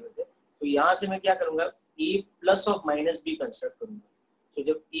vectors दिए हुए थे. तो यहाँ से मैं क्या करूँगा? A plus of minus B construct करूँगा. So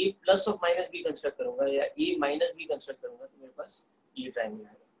जब A plus of minus B construct करूँगा या A minus B construct करूँगा तो मेरे पास ये triangle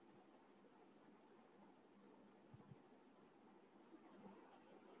आएगा.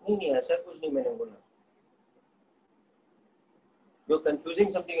 नहीं ऐसा कुछ नहीं मैंने बोला. You're confusing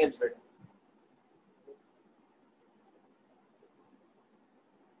something else, better.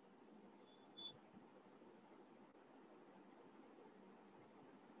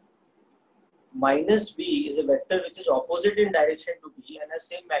 Minus b is a vector which is opposite in direction to b and has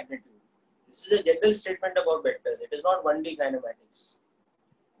same magnitude. This is a general statement about vectors. It is not 1D kinematics.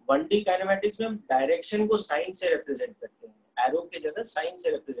 1D kinematics में हम direction को sign से represent करते हैं, arrow के जगह sign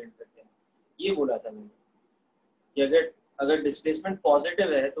से represent करते हैं. ये बोला था मैंने कि अगर डिस्प्लेसमेंट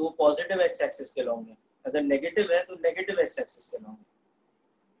पॉजिटिव है तो वो पॉजिटिव एक्स एक्सिस के लॉन्ग है, अगर नेगेटिव है तो नेगेटिव एक्स एक्सिस के लॉन्ग है.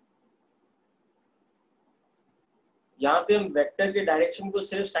 यहाँ पे हम वेक्टर के डायरेक्शन को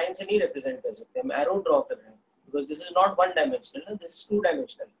सिर्फ साइन से नहीं रिप्रेजेंट कर सकते, हम एरो ड्रॉ कर रहे हैं because this is not one dimensional, this is two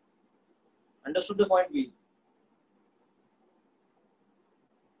dimensional. Understood the point? We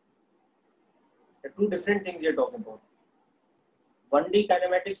two different things you're talking about. 1D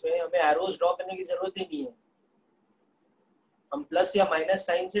kinematics में हमें एरोज ड्रॉ करने की जरूरत ही नहीं है, हम प्लस या माइनस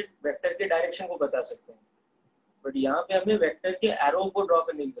साइन से वेक्टर के डायरेक्शन को बता सकते हैं. बट यहाँ पे हमें वेक्टर के एरो को ड्रॉ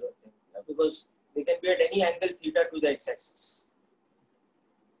करने की जरूरत है because they can be at any angle theta to the x-axis.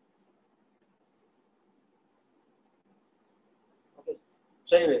 Okay.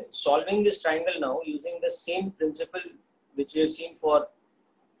 So anyway, solving this triangle now using the same principle which we have seen for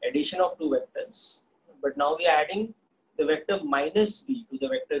addition of two vectors, but now we are adding the vector minus b to the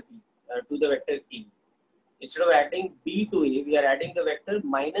vector b to the vector e. Instead of adding b to a, we are adding the vector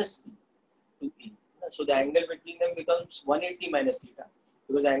minus b to e. So the angle between them becomes 180 minus theta,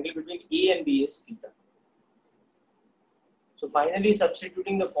 because the angle between A and B is theta. So finally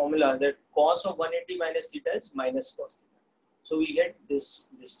substituting the formula that cos of 180 minus theta is minus cos theta. So we get this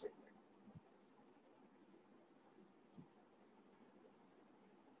statement.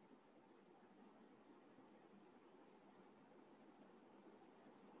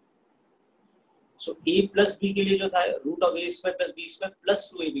 So A plus B के लिए जो था root of A square plus B square plus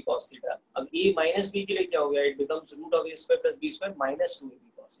 2AB cos theta. अब A minus B के लिए क्या हो गया? It becomes root of A square plus B square minus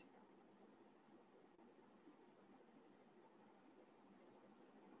 2AB cos theta.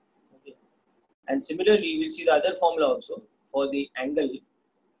 Okay. And similarly, we'll see the other formula also for the angle.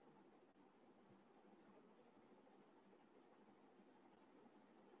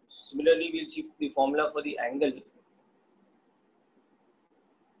 Similarly, we'll see the formula for the angle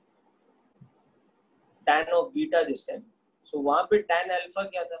tan of beta this time. So वहाँ पे tan alpha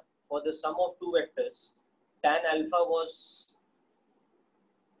क्या था? For the sum of two vectors, tan alpha was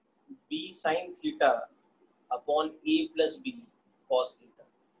b sin theta upon a plus b cos theta.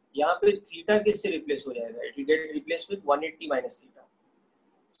 यहाँ पे theta किससे replace हो जाएगा? It will get replaced with 180 minus theta.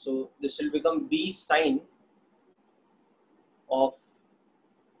 So this will become b sin of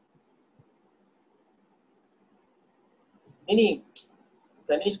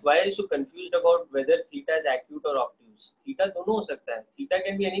Ganesh, why are you so confused about whether theta is acute or obtuse? Theta दोनों हो सकता है. Theta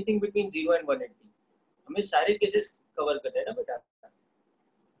can be anything between 0 and 180. हमें सारे cases cover करने हैं ना बेटा.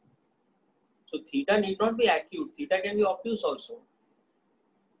 So theta need not be acute. Theta can be obtuse also.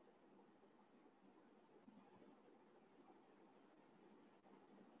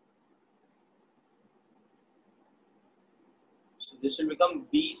 So this will become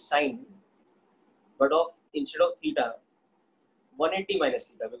b sin, but of instead of theta, 180 minus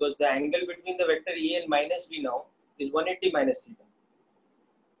theta, because the angle between the vector A and minus b now is 180 minus theta.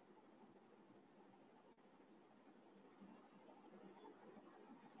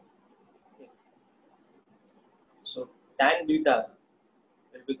 Okay. So tan beta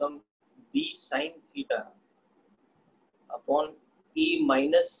will become b sin theta upon A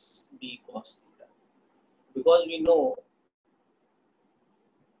minus b cos theta, because we know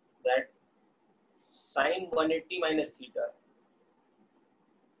that sin 180 minus theta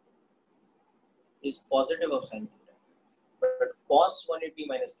is positive of sin theta, but cos 180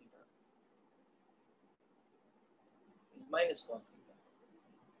 minus theta is minus cos theta.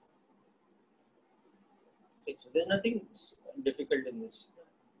 Okay, so there's nothing difficult in this.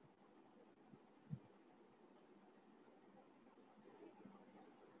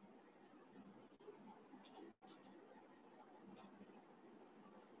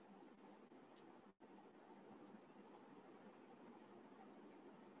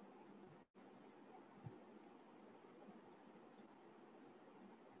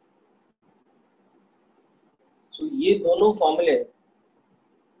 So ये दोनों formulae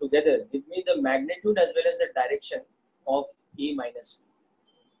together give me the magnitude as well as the direction of A minus B.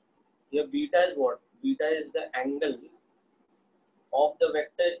 Here beta is what? Beta is the angle of the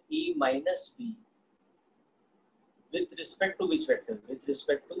vector A minus B with respect to which vector? With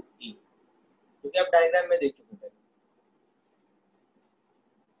respect to E. क्योंकि आप diagram में देख चुके हैं.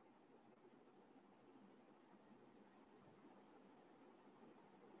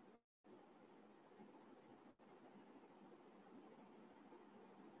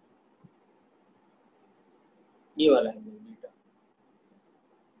 ये वाला angle beta.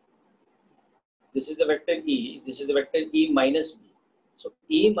 This is the vector E. This is the vector E minus B. So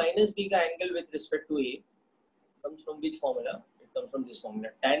A minus B का angle with respect to A comes from which formula? It comes from this formula.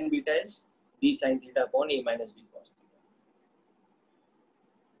 Tan beta is B sin theta upon A minus B cos theta.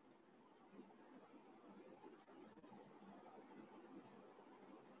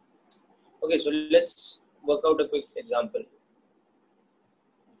 Okay, so let's work out a quick example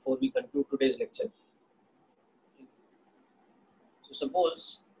before we conclude today's lecture. So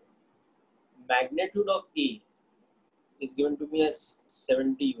suppose magnitude of A is given to me as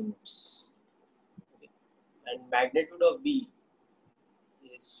 70 units, okay, and magnitude of B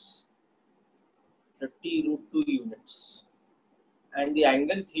is 30 root 2 units, and the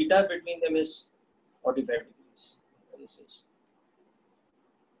angle theta between them is 45 degrees. This is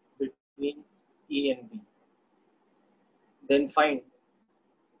between A and B. Then find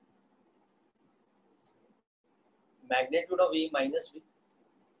magnitude of A minus B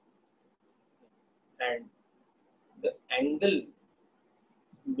and the angle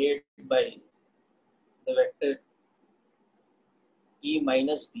made by the vector E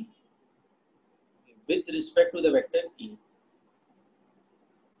minus B with respect to the vector E.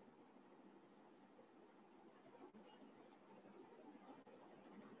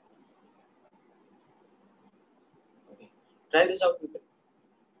 Okay. Try this out, people.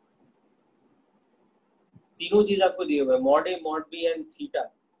 तीनों चीज आपको दिए हुए mod A mod B and theta.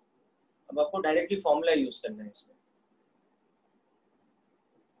 अब आपको directly formula use करना है इसमें.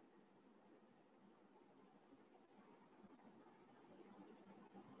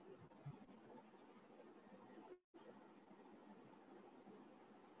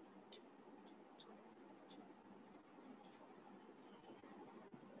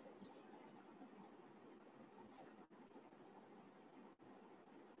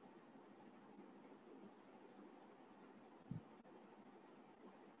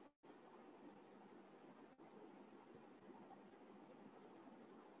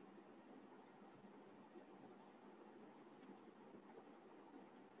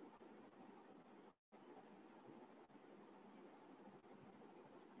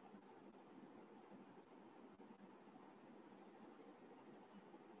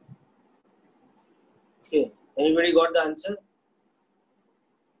 Okay, anybody got the answer?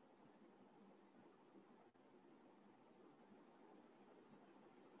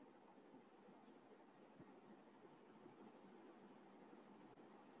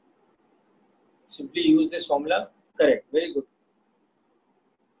 Simply use this formula. Correct. Very good.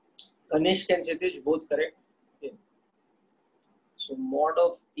 Kanishk and Sitij both correct. Okay. So mod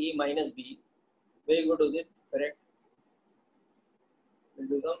of A minus B. Very good, Udit. Correct. Will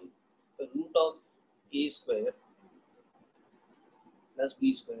become the root of A square plus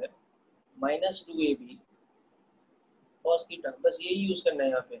B square minus 2AB cos theta. बस यही use करना है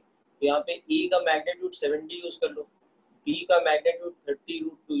यहाँ पे. तो यहाँ पे A का मैग्नीट्यूड 70 यूज कर लो, B का मैग्नीट्यूड 30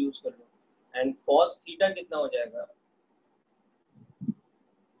 रूट 2 यूज कर लो, एंड cos थीटा कितना हो जाएगा?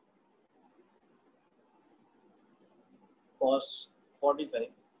 Cos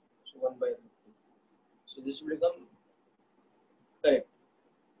 45, so 1 by root 2. So this will become correct.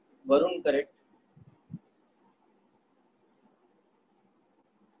 Varun, correct.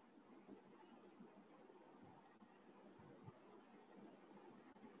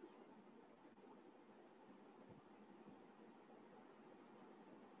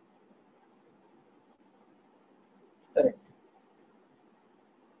 Correct.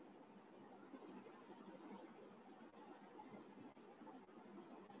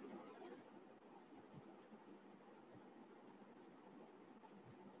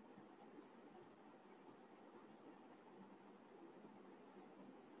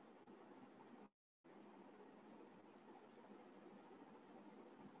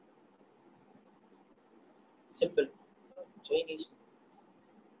 Simple. Chinese.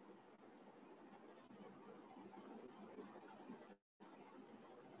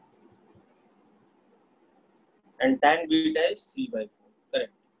 And tan beta is 3 by 4.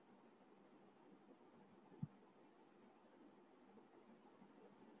 Correct.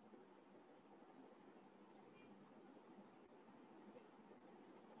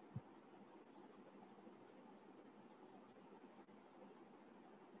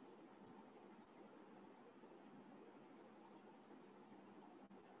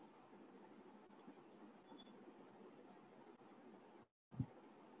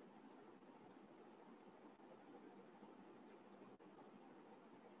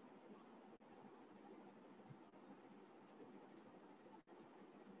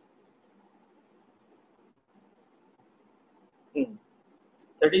 Hmm.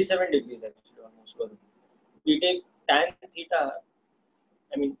 37 degrees actually almost. Varun. we take tan theta,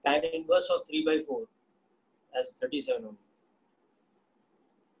 I mean tan inverse of 3/4 as 37 only.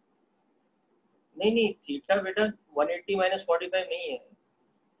 नहीं theta बेटा 180 - 45 नहीं है,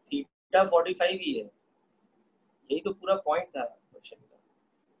 theta 45 ही है, यही तो पूरा point था question का।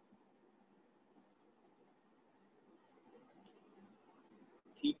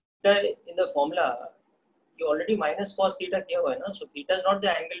 थीटा इन द फॉर्मूला ये ऑलरेडी माइनस कॉस थीटा किया हुआ है ना, so theta is not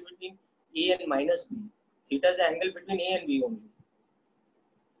the angle between A and minus B, theta is the angle between A and B only.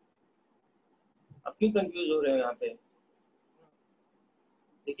 अब क्यों कंफ्यूज हो रहे हो यहाँ पे?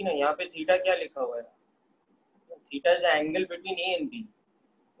 देखिए ना यहाँ पे थीटा क्या लिखा हुआ है, theta is the angle between A and B.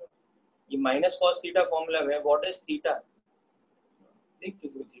 ये माइनस कॉस थीटा फॉर्मूला में व्हाट इज थीटा, देख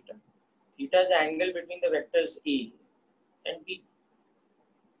चुके हो theta, theta is the angle between the vectors A and B.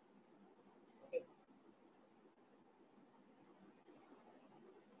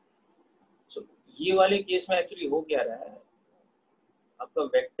 सो ये वाले केस में एक्चुअली हो क्या रहा है, आपका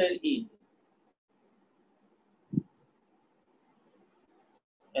वेक्टर ई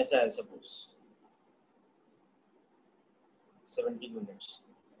ऐसा है, सपोज 70 यूनिट्स,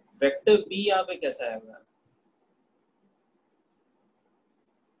 वेक्टर बी यहाँ पे कैसा आएगा,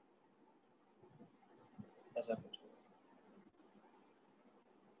 ऐसा कुछ।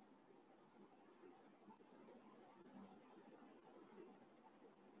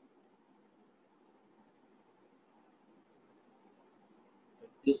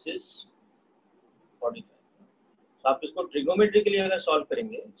 This is 45। तो आप इसको ट्रिगोमेट्रिकली अगर सॉल्व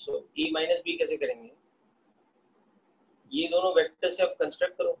करेंगे, सो ए माइनस बी कैसे करेंगे, ये दोनों वेक्टर से आप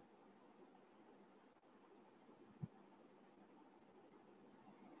कंस्ट्रक्ट करो।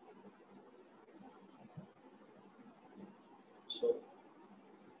 So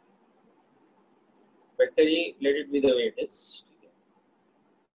vector A let it be the way it is,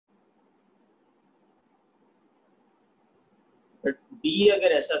 but B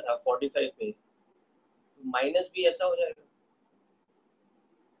अगर ऐसा था 45 पे, माइनस भी ऐसा हो जाएगा।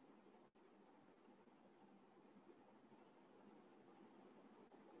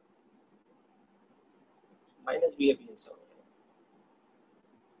 माइनस भी अभी ऐसा हो जाएगा।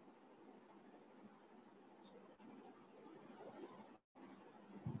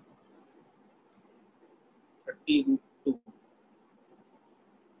 30√2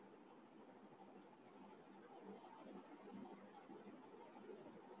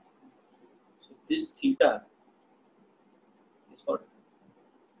 this theta is what,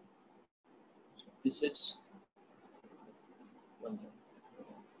 this is 1.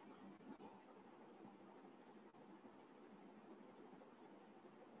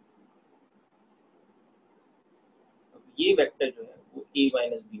 अब ये वेक्टर जो है वो a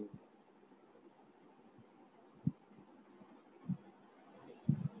माइनस बी होगा।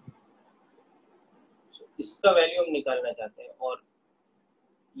 इसका वैल्यू हम निकालना चाहते हैं और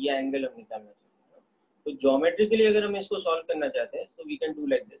ये एंगल हम निकालना चाहते हैं। तो ज्योमेट्रिकली अगर हम इसको सॉल्व करना चाहते हैं तो we can do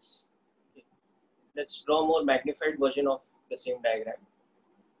like this. Let's draw more magnified version of the same diagram.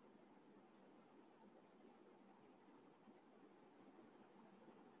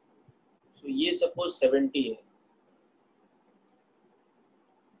 सो ये सपोज 70 है,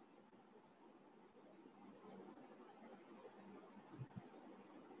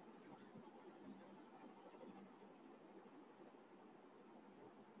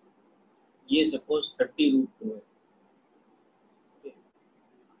 ये सपोज 30√2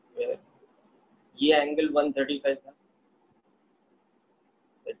 है, ये एंगल 135 था,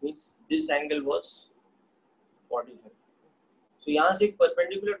 that means this angle was 45। सो यहाँ से एक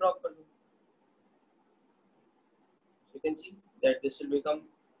परपेंडिकुलर ड्रॉ कर दो, you can see that this will become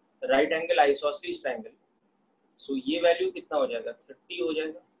right angle isosceles triangle। so ये वैल्यू कितना हो जाएगा, 30 हो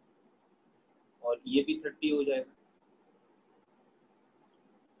जाएगा और ये भी 30 हो जाएगा।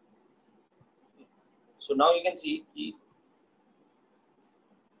 so now you can see कि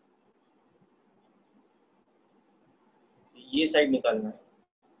ये साइड निकालना है।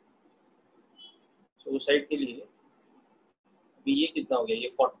 so उस साइड के लिए अभी ये कितना हो गया, ये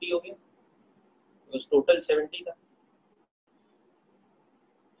 40 हो गया, तो टोटल 70 था।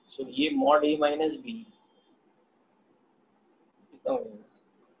 so ये mod a माइनस बी कितना हो जाएगा,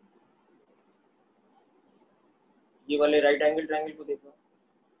 ये वाले राइट एंगल ट्रायंगल को देखो,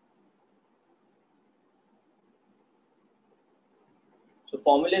 so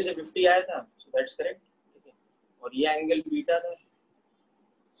फॉर्मूले से 50 आया था, so that's correct, ठीक है। और ये एंगल बीटा था,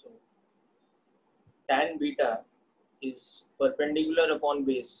 so tan beta is perpendicular upon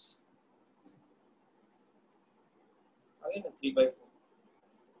base, आगे ना 3/4।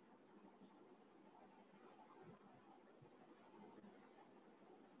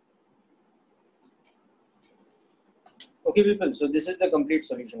 Okay, people. So this is the complete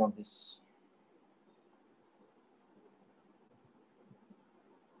solution of this.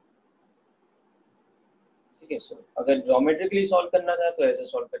 ठीक है. So अगर geometrically solve करना था तो ऐसे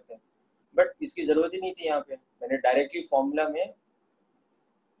solve करते हैं. But इसकी जरूरत ही नहीं थी यहाँ पे. मैंने directly formula में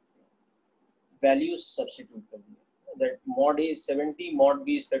values substitute कर दिए. That mod A is 70, mod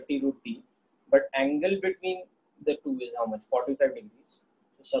B is 30 root t. But angle between the two is how much? 45 degrees.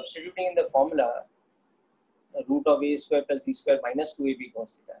 So substituting in the formula, root of a square plus b square minus 2ab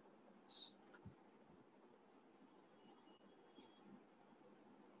cos theta.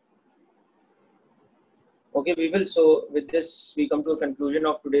 Okay, people. So with this, we come to a conclusion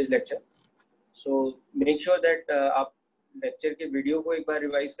of today's lecture. So make sure that आप lecture के video को एक बार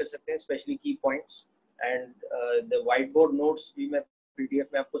revise कर सकते हैं, especially key points. And the whiteboard notes भी मैं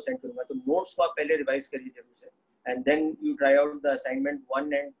PDF में आपको send करूँगा. तो notes को आप पहले revise करिए जरूर से. And then you try out the assignment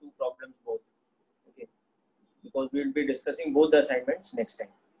 1 and 2 problems both. Okay. Because we will be discussing both the assignments next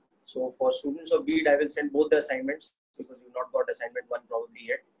time. So for students of BEAD, I will send both the assignments because you've not got assignment 1 probably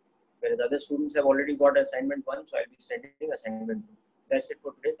yet. Whereas other students have already got assignment 1, so I'll be sending assignment 2. That's it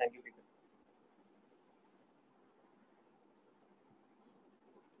for today. Thank you.